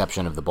 with the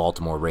exception of the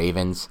Baltimore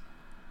Ravens,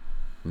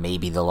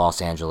 maybe the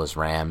Los Angeles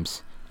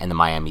Rams, and the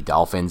Miami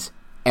Dolphins,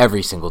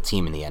 every single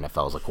team in the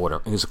NFL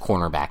is a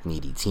cornerback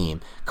needy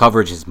team.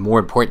 Coverage is more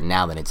important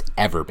now than it's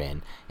ever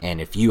been. And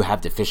if you have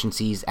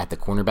deficiencies at the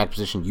cornerback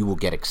position, you will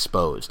get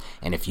exposed.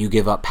 And if you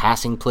give up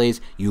passing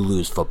plays, you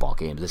lose football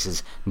games. This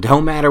is,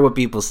 no matter what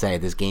people say,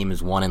 this game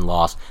is won and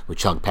lost with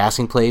chunk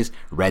passing plays,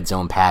 red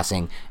zone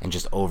passing, and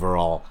just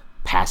overall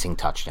passing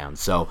touchdowns.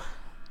 So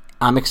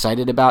I'm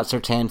excited about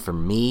Surtain. For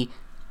me,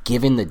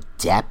 given the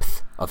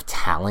depth of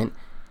talent,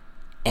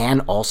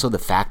 and also the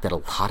fact that a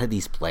lot of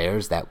these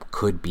players that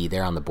could be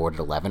there on the board at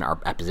 11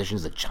 are at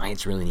positions the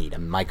Giants really need.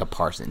 Micah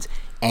Parsons,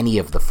 any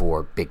of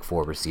the big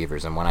four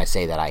receivers. And when I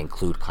say that, I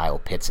include Kyle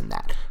Pitts in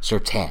that.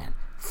 Surtain,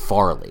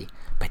 Farley,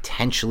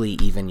 potentially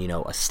even,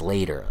 a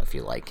Slater, if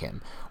you like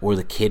him. Or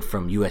the kid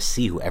from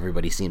USC who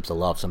everybody seems to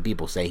love. Some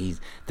people say he's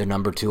the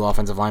number 2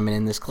 offensive lineman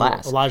in this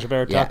class. Elijah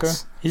Vera Tucker?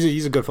 Yes.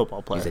 He's a good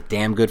football player. He's a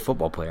damn good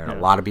football player, and a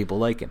lot of people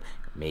like him.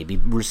 Maybe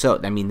Rousseau.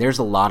 I mean, there's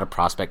a lot of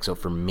prospects. So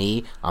for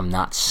me, I'm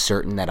not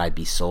certain that I'd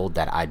be sold,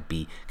 that I'd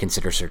be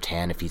consider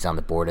Surtain if he's on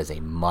the board as a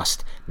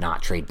must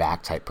not trade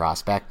back type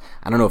prospect.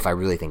 I don't know if I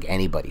really think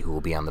anybody who will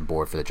be on the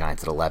board for the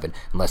Giants at 11,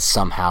 unless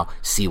somehow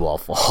Sewell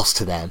falls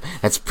to them.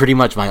 That's pretty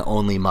much my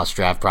only must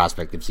draft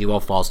prospect. If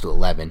Sewell falls to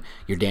 11,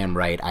 you're damn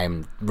right.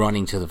 I'm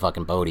running to the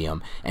fucking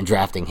podium and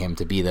drafting him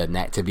to be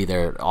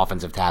their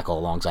offensive tackle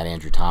alongside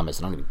Andrew Thomas.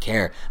 I don't even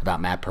care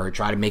about Matt Purd.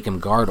 Try to make him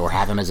guard or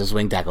have him as a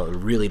swing tackle. It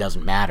really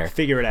doesn't matter.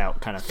 Figure it out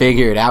kind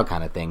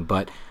of thing.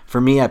 But for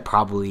me, I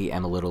probably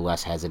am a little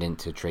less hesitant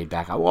to trade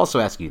back. I will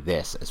also ask you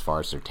this, as far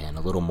as Surtain,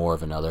 a little more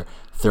of another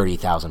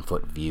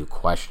 30,000-foot view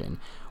question.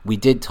 We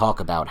did talk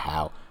about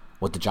how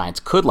what the Giants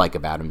could like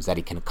about him is that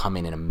he can come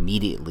in and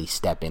immediately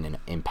step in and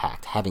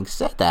impact. Having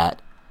said that,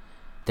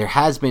 there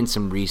has been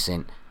some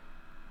recent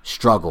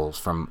struggles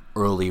from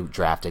early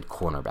drafted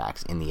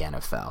cornerbacks in the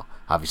NFL.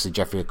 Obviously,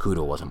 Jeffrey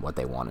Okudah wasn't what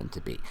they wanted him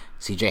to be.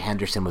 C.J.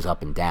 Henderson was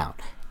up and down.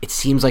 It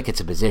seems like it's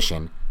a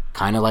position,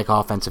 kind of like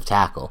offensive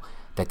tackle,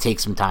 that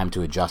takes some time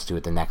to adjust to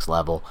at the next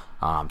level.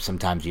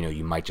 Sometimes,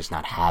 you might just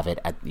not have it.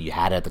 You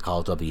had it at the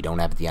college level, you don't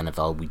have it at the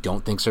NFL. We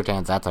don't think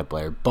Surtain's that type of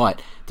player,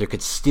 but there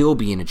could still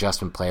be an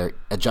adjustment period,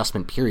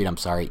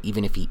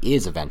 even if he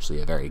is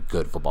eventually a very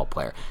good football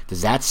player.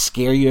 Does that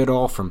scare you at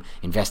all from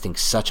investing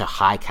such a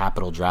high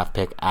capital draft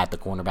pick at the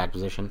cornerback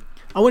position?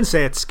 I wouldn't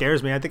say it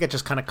scares me. I think it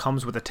just kind of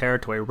comes with the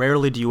territory.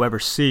 Rarely do you ever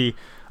see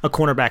a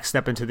cornerback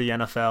step into the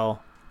NFL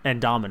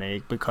and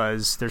dominate,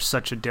 because there's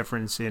such a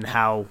difference in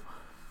how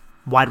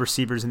wide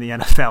receivers in the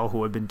NFL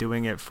who have been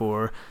doing it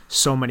for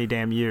so many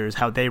damn years,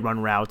 how they run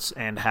routes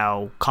and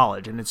how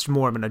college. And it's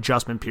more of an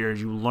adjustment period.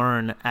 You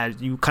learn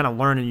as you kind of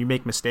learn, and you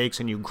make mistakes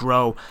and you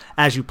grow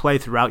as you play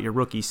throughout your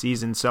rookie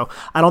season. So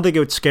I don't think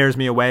it scares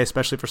me away,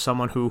 especially for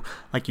someone who,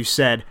 like you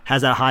said,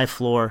 has that high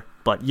floor,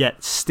 but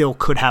yet still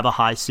could have a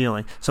high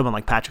ceiling, someone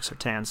like Patrick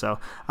Surtain. So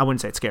I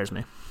wouldn't say it scares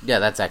me. Yeah,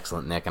 that's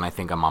excellent, Nick, and I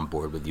think I'm on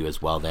board with you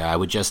as well there. I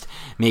would just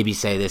maybe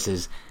say this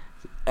is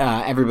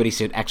everybody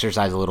should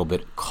exercise a little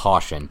bit of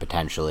caution,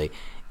 potentially,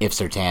 if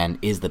Surtain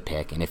is the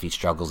pick and if he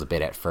struggles a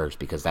bit at first,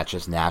 because that's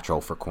just natural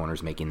for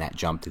corners making that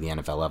jump to the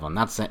NFL level. I'm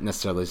not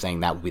necessarily saying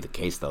that will be the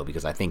case, though,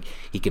 because I think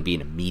he could be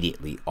an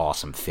immediately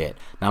awesome fit,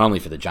 not only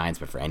for the Giants,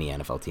 but for any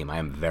NFL team. I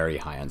am very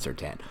high on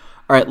Surtain.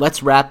 All right,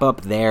 let's wrap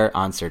up there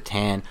on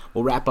Surtain.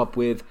 We'll wrap up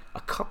with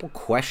a couple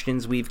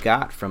questions we've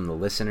got from the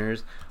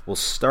listeners. We'll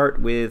start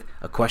with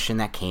a question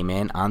that came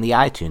in on the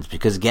iTunes,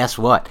 because guess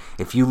what?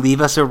 If you leave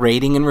us a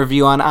rating and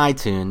review on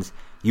iTunes,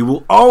 you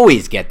will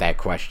always get that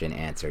question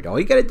answered. All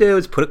you got to do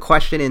is put a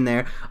question in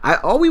there.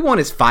 All we want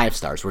is 5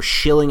 stars. We're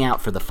shilling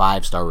out for the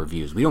 5-star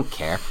reviews. We don't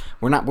care.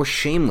 We're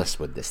shameless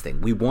with this thing.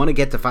 We want to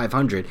get to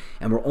 500,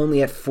 and we're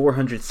only at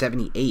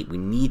 478. We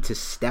need to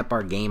step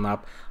our game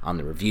up on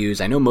the reviews.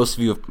 I know most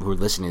of you who are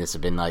listening to this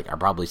have been are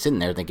probably sitting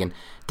there thinking,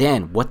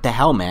 Dan, what the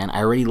hell, man? I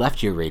already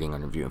left you a rating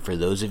and review. And for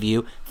those of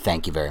you,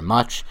 thank you very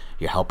much.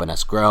 You're helping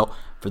us grow.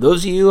 For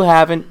those of you who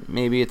haven't,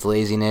 maybe it's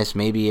laziness,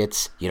 maybe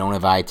it's you don't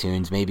have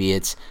iTunes, maybe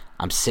it's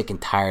I'm sick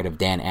and tired of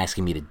Dan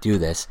asking me to do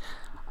this.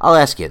 I'll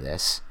ask you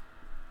this.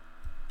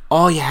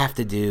 All you have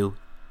to do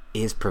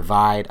is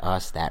provide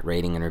us that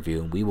rating and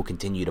review, and we will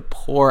continue to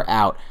pour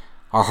out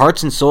our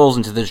hearts and souls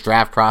into this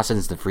draft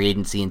process, the free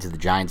agency, into the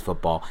Giants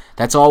football.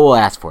 That's all we'll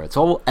ask for. It's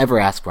all we'll ever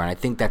ask for, and I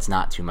think that's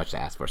not too much to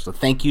ask for. So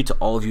thank you to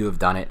all of you who have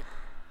done it.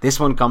 This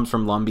one comes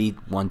from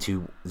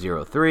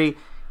Lumby1203.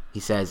 He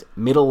says,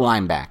 middle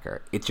linebacker.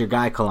 It's your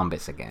guy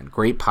Columbus again.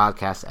 Great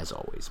podcast as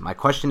always. My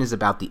question is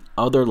about the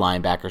other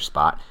linebacker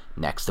spot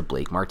next to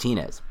Blake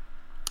Martinez.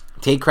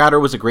 Tate Crowder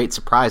was a great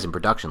surprise in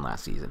production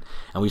last season,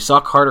 and we saw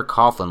Carter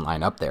Coughlin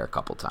line up there a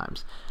couple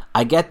times.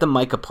 I get the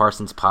Micah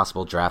Parsons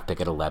possible draft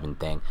pick at 11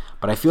 thing,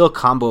 but I feel a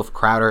combo of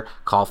Crowder,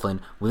 Coughlin,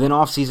 with an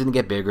offseason to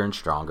get bigger and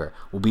stronger,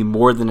 will be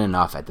more than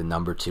enough at the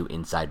number 2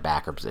 inside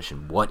backer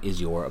position. What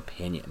is your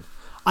opinion?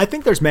 I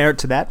think there's merit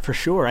to that for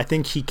sure. I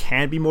think he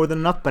can be more than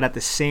enough, but at the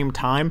same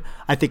time,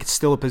 I think it's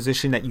still a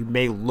position that you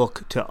may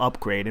look to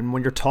upgrade. And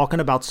when you're talking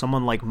about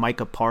someone like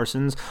Micah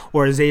Parsons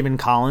or Zaven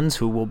Collins,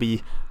 who will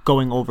be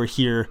going over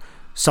here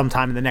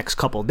sometime in the next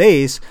couple of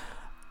days,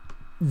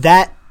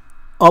 that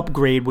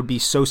upgrade would be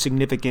so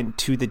significant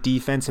to the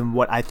defense and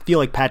what I feel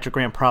like Patrick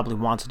Graham probably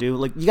wants to do.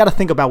 Like, you got to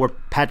think about where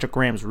Patrick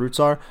Graham's roots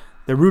are.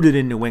 They're rooted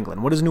in New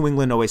England. What does New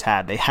England always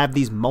have? They have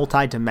these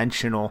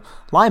multi-dimensional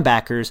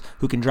linebackers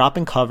who can drop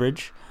in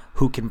coverage,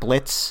 who can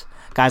blitz,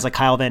 guys like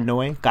Kyle Van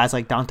Noy, guys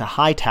like Donta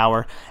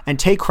Hightower. And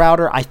Tate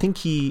Crowder, I think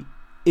he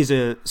is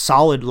a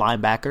solid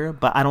linebacker,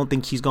 but I don't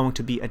think he's going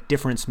to be a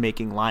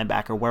difference-making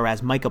linebacker,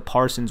 whereas Micah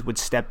Parsons would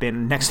step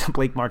in next to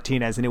Blake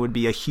Martinez, and it would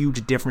be a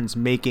huge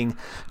difference-making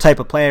type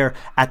of player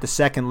at the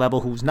second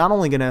level who's not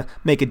only going to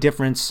make a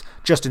difference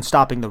just in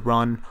stopping the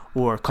run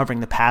or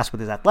covering the pass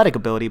with his athletic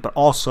ability, but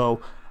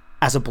also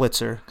as a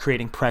blitzer,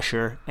 creating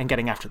pressure and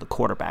getting after the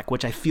quarterback,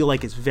 which I feel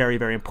like is very,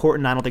 very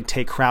important. I don't think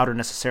Tate Crowder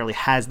necessarily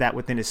has that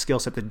within his skill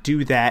set to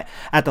do that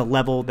at the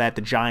level that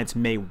the Giants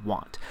may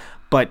want.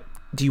 But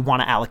do you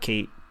want to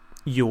allocate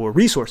your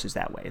resources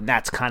that way? And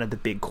that's kind of the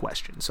big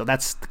question. So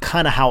that's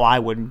kind of how I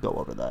would go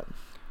over that.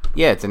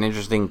 Yeah, it's an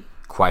interesting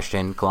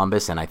question,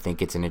 Columbus, and I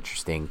think it's an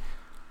interesting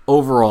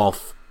overall,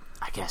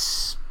 I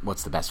guess,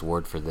 what's the best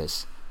word for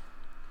this?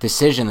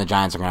 Decision the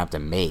Giants are going to have to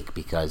make,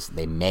 because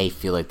they may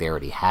feel like they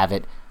already have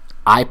it.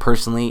 I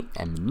personally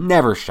am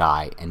never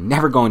shy and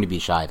never going to be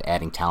shy of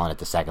adding talent at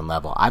the second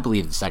level. I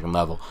believe the second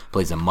level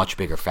plays a much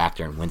bigger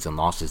factor in wins and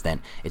losses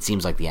than it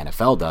seems like the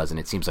NFL does, and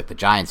it seems like the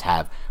Giants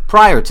have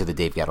prior to the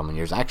Dave Gettleman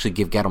years. I actually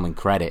give Gettleman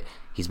credit.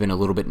 He's been a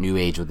little bit new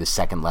age with his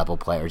second level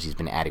players. He's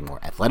been adding more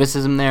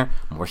athleticism there,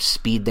 more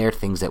speed there,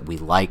 things that we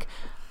like.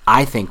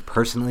 I think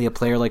personally a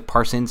player like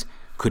Parsons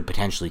could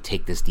potentially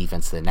take this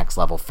defense to the next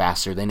level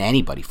faster than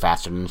anybody,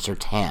 faster than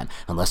Surtain,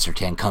 unless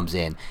Surtain comes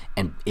in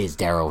and is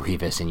Darrelle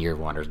Revis in year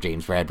one or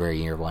James Bradbury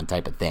in year one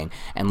type of thing.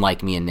 And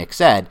like me and Nick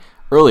said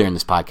earlier in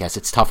this podcast,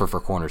 it's tougher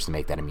for corners to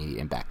make that immediate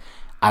impact.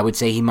 I would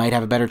say he might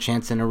have a better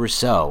chance than a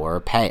Rousseau or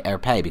a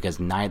Pay because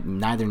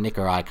neither Nick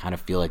or I kind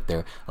of feel like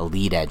they're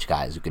elite edge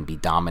guys who can be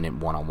dominant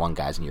one-on-one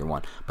guys in year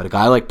one. But a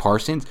guy like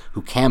Parsons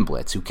who can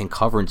blitz, who can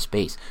cover in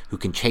space, who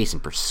can chase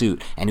in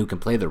pursuit, and who can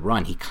play the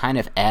run, he kind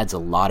of adds a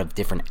lot of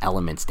different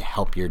elements to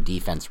help your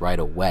defense right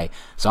away.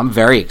 So I'm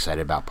very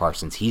excited about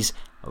Parsons. He's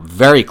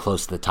very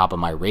close to the top of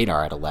my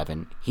radar at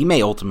 11. He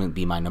may ultimately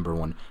be my number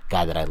one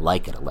guy that I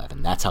like at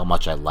 11. That's how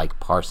much I like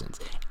Parsons.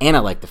 And I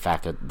like the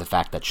fact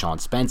that Sean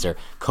Spencer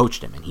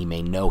coached him, and he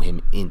may know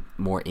him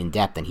more in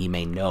depth, and he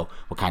may know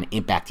what kind of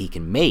impact he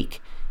can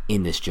make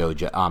in this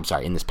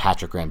in this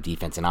Patrick Graham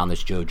defense and on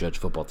this Joe Judge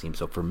football team.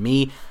 So for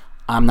me,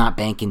 I'm not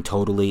banking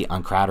totally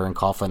on Crowder and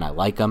Coughlin. I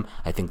like them.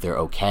 I think they're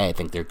okay. I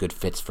think they're good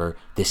fits for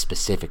this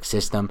specific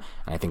system,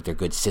 and I think they're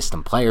good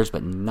system players,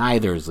 but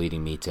neither is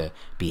leading me to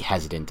be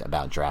hesitant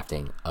about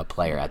drafting a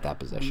player at that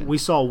position. We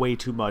saw way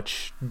too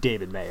much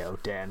David Mayo,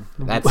 Dan.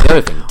 That's the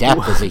other thing.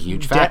 Depth is a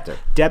huge factor.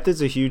 Depth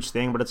is a huge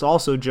thing, but it's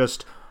also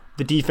just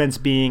the defense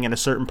being in a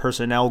certain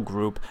personnel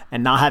group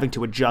and not having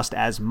to adjust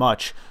as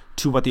much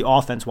to what the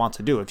offense wants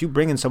to do. If you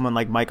bring in someone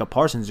like Micah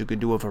Parsons who could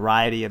do a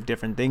variety of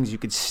different things, you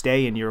could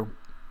stay in your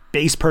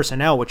base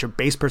personnel, which your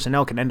base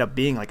personnel can end up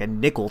being like a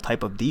nickel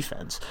type of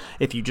defense.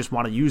 If you just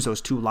want to use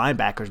those two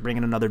linebackers, bring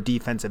in another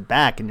defensive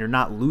back, and you're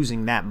not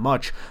losing that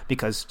much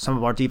because some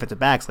of our defensive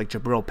backs like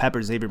Jabril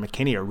Peppers, Xavier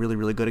McKinney are really,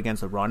 really good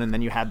against the run, and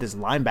then you have this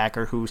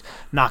linebacker who's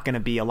not going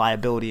to be a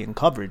liability in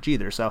coverage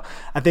either. So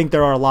I think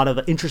there are a lot of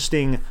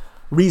interesting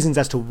reasons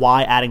as to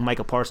why adding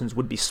Micah Parsons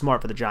would be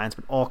smart for the Giants,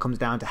 but all comes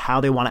down to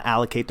how they want to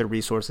allocate their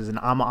resources, and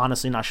I'm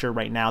honestly not sure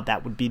right now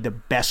that would be the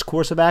best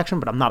course of action,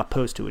 but I'm not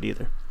opposed to it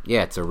either.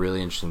 Yeah, it's a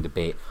really interesting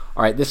debate.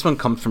 All right, this one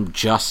comes from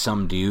Just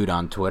Some Dude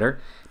on Twitter.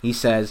 He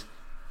says,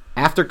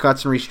 after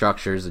cuts and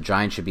restructures, the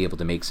Giants should be able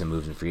to make some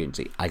moves in free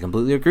agency. I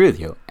completely agree with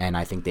you, and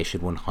I think they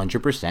should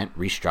 100%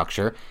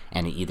 restructure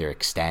and either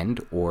extend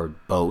or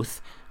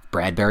both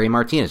Bradbury and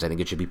Martinez. I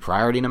think it should be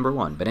priority number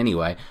one. But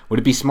anyway, would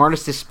it be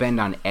smartest to spend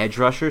on edge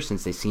rushers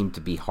since they seem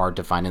to be hard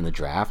to find in the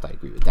draft? I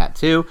agree with that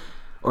too.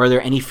 Or are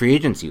there any free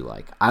agents you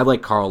like? I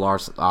like Carl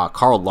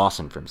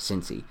Lawson from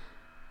Cincy.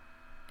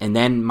 And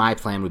then my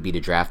plan would be to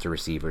draft a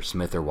receiver.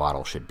 Smith or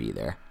Waddle should be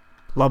there.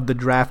 Love the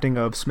drafting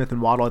of Smith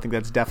and Waddle. I think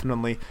that's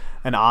definitely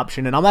an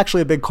option. And I'm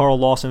actually a big Carl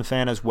Lawson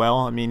fan as well.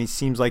 I mean, he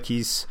seems like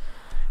he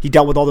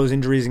dealt with all those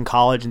injuries in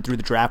college and through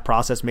the draft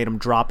process made him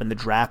drop in the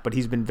draft, but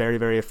he's been very,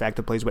 very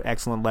effective, plays with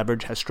excellent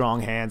leverage, has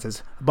strong hands,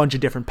 has a bunch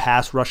of different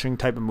pass rushing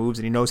type of moves,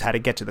 and he knows how to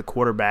get to the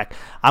quarterback.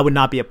 I would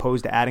not be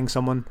opposed to adding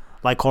someone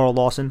like Carl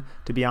Lawson,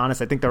 to be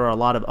honest. I think there are a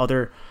lot of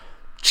other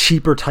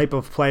cheaper type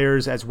of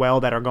players as well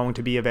that are going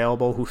to be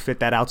available who fit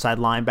that outside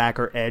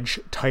linebacker edge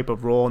type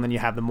of role, and then you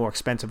have the more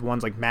expensive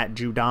ones like Matt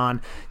Judon.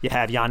 You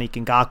have Yannick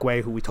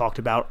Ngakoue, who we talked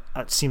about,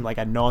 it seemed like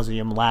ad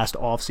nauseum last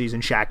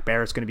offseason. Shaq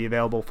Barrett's going to be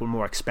available for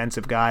more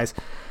expensive guys.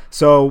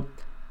 So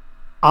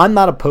I'm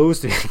not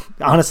opposed to,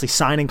 honestly,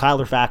 signing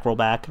Kyler Fackrell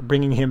back,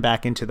 bringing him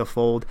back into the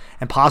fold,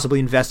 and possibly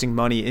investing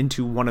money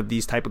into one of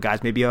these type of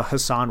guys, maybe a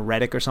Hassan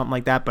Reddick or something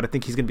like that, but I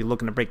think he's going to be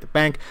looking to break the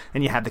bank,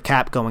 and you have the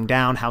cap going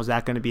down. How's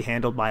that going to be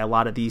handled by a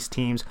lot of these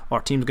teams?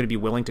 Are teams going to be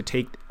willing to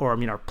take, are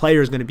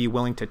players going to be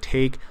willing to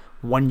take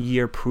 1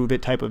 year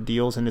prove-it type of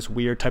deals in this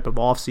weird type of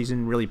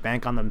offseason, really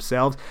bank on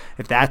themselves?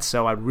 If that's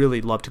so, I'd really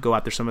love to go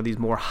after some of these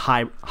more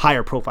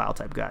higher profile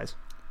type guys.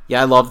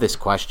 Yeah, I love this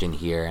question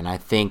here, and I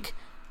think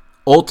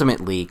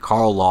ultimately,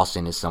 Carl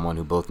Lawson is someone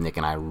who both Nick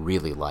and I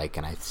really like,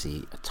 and I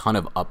see a ton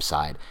of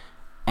upside.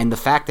 And the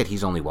fact that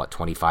he's only,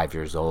 25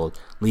 years old,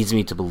 leads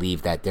me to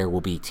believe that there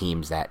will be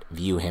teams that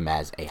view him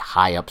as a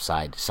high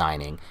upside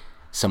signing,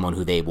 someone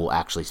who they will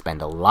actually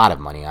spend a lot of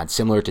money on,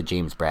 similar to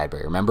James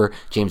Bradbury. Remember,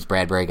 James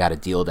Bradbury got a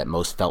deal that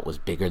most felt was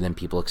bigger than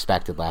people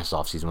expected last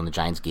offseason when the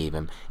Giants gave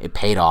him. It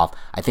paid off.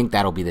 I think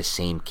that'll be the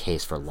same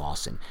case for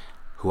Lawson.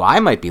 Who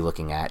I might be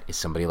looking at is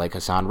somebody like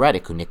Hassan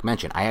Reddick, who Nick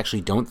mentioned. I actually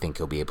don't think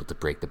he'll be able to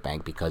break the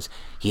bank because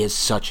he has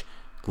such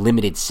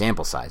limited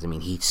sample size. I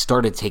mean, he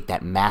started to take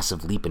that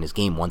massive leap in his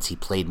game once he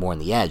played more on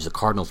the edge. The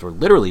Cardinals were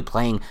literally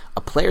playing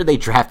a player they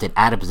drafted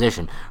out of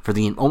position for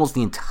almost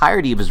the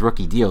entirety of his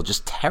rookie deal.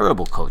 Just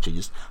terrible coaching,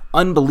 just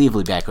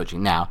unbelievably bad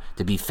coaching. Now,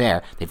 to be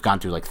fair, they've gone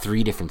through like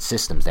 3 different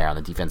systems there on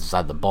the defensive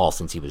side of the ball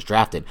since he was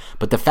drafted.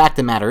 But the fact of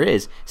the matter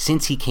is,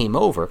 since he came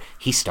over,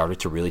 he started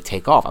to really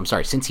take off.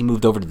 Since he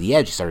moved over to the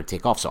edge, he started to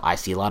take off. So I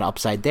see a lot of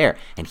upside there.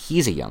 And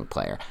he's a young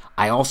player.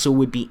 I also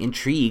would be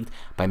intrigued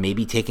by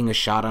maybe taking a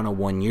shot on a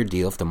 1-year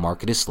deal if the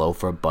market is slow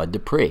for a Bud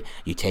Dupree.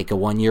 You take a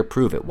 1-year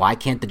prove-it. Why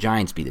can't the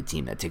Giants be the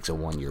team that takes a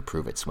 1-year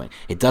prove-it swing?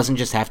 It doesn't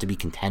just have to be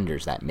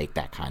contenders that make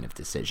that kind of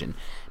decision.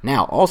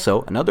 Now,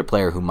 also, another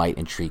player who might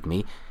intrigue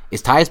me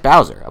is Tyus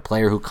Bowser, a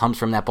player who comes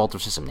from that Baltimore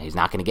system. He's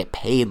not going to get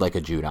paid like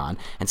a Judon.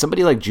 And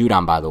somebody like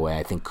Judon, by the way,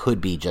 I think could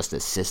be just a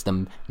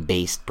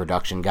system-based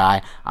production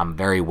guy. I'm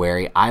very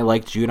wary. I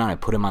like Judon. I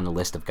put him on the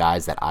list of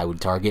guys that I would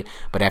target.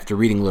 But after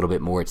reading a little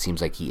bit more, it seems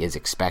like he is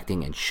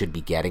expecting and should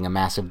be getting a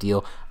massive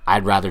deal.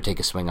 I'd rather take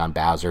a swing on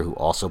Bowser, who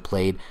also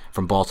played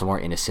from Baltimore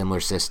in a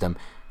similar system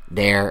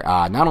there,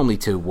 not only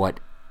to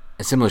what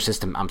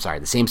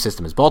the same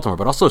system as Baltimore,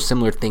 but also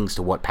similar things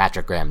to what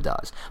Patrick Graham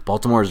does.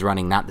 Baltimore is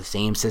running not the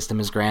same system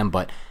as Graham,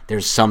 but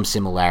there's some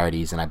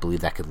similarities, and I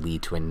believe that could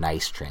lead to a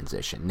nice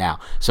transition. Now,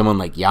 someone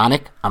like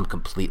Yannick, I'm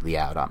completely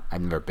out on.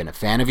 I've never been a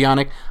fan of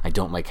Yannick. I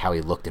don't like how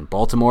he looked in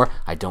Baltimore.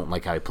 I don't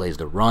like how he plays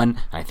the run,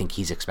 and I think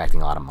he's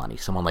expecting a lot of money.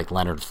 Someone like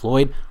Leonard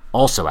Floyd,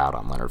 also out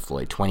on Leonard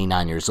Floyd,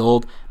 29 years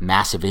old,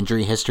 massive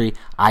injury history.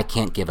 I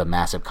can't give a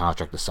massive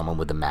contract to someone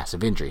with a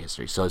massive injury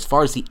history. So as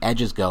far as the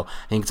edges go,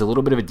 I think it's a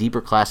little bit of a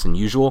deeper class than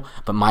usual,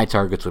 but my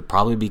targets would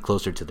probably be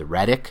closer to the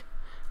Reddick,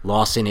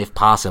 Lawson if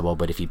possible,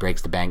 but if he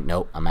breaks the bank,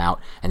 nope, I'm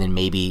out. And then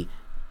maybe,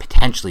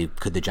 potentially,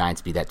 could the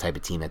Giants be that type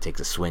of team that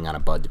takes a swing on a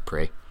Bud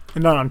Dupree?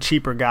 And not on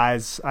cheaper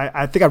guys.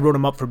 I think I wrote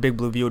him up for Big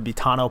Blue View. It would be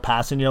Tano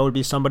Passanio would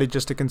be somebody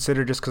just to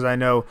consider, just because I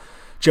know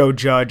Joe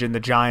Judge and the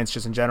Giants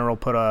just in general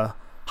put a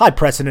high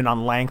precedent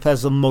on length,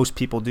 as most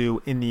people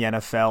do in the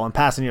NFL. And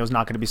Passanio is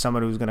not going to be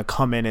someone who's going to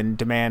come in and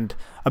demand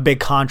a big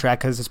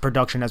contract because his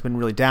production has been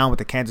really down with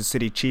the Kansas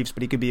City Chiefs,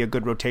 but he could be a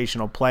good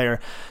rotational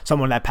player,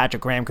 someone that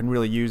Patrick Graham can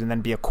really use, and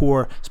then be a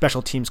core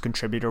special teams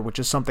contributor, which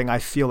is something I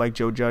feel like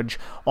Joe Judge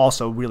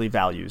also really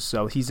values.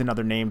 So he's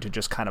another name to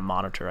just kind of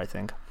monitor, I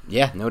think.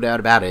 Yeah, no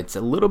doubt about it. It's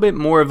a little bit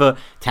more of a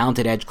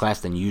talented edge class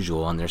than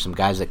usual, and there's some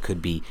guys that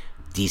could be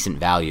decent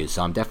values,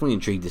 so I'm definitely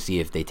intrigued to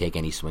see if they take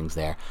any swings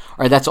there. All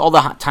right, that's all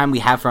the time we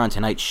have for on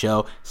tonight's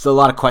show. Still a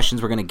lot of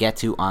questions we're going to get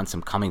to on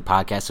some coming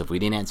podcasts, so if we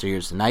didn't answer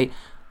yours tonight,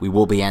 we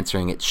will be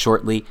answering it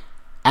shortly.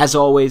 As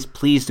always,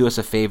 please do us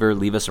a favor,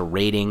 leave us a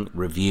rating,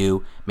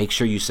 review, make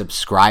sure you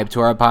subscribe to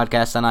our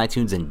podcast on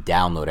iTunes, and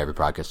download every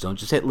podcast. Don't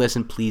just hit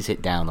listen, please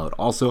hit download.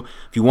 Also,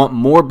 if you want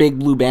more Big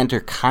Blue Banter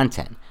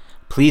content,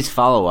 please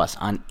follow us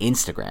on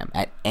Instagram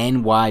at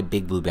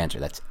NYBigBlueBanter.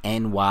 That's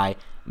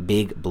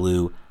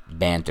NYBigBlueBanter.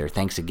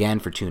 Thanks again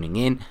for tuning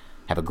in.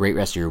 Have a great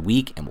rest of your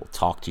week, and we'll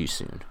talk to you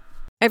soon.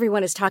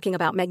 Everyone is talking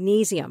about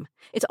magnesium.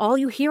 It's all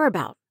you hear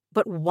about.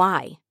 But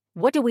why?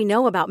 What do we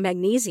know about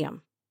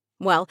magnesium?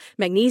 Well,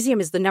 magnesium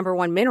is the number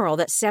one mineral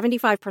that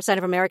 75%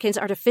 of Americans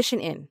are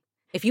deficient in.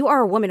 If you are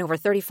a woman over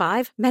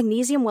 35,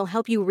 magnesium will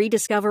help you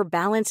rediscover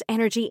balance,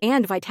 energy,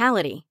 and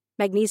vitality.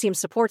 Magnesium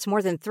supports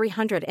more than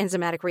 300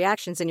 enzymatic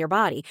reactions in your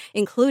body,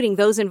 including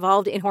those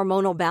involved in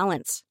hormonal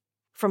balance.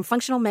 From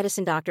functional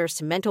medicine doctors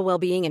to mental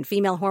well-being and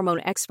female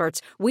hormone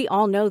experts, we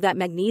all know that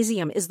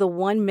magnesium is the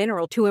one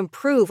mineral to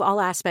improve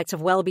all aspects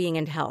of well-being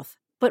and health.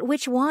 But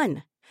which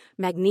one?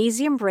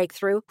 Magnesium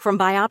Breakthrough from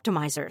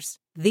Bioptimizers,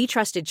 the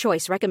trusted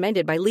choice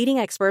recommended by leading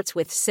experts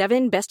with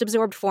 7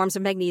 best-absorbed forms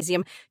of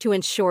magnesium to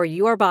ensure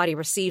your body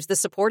receives the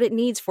support it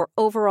needs for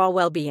overall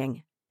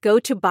well-being. Go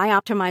to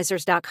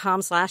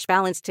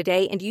bioptimizers.com/balance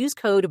today and use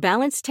code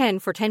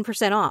BALANCE10 for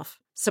 10% off.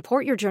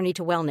 Support your journey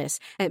to wellness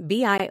at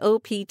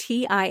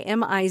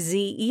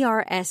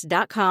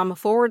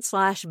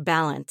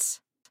bioptimizers.com/balance.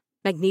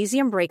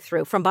 Magnesium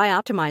Breakthrough from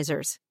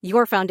Bioptimizers,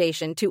 your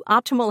foundation to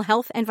optimal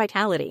health and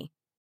vitality.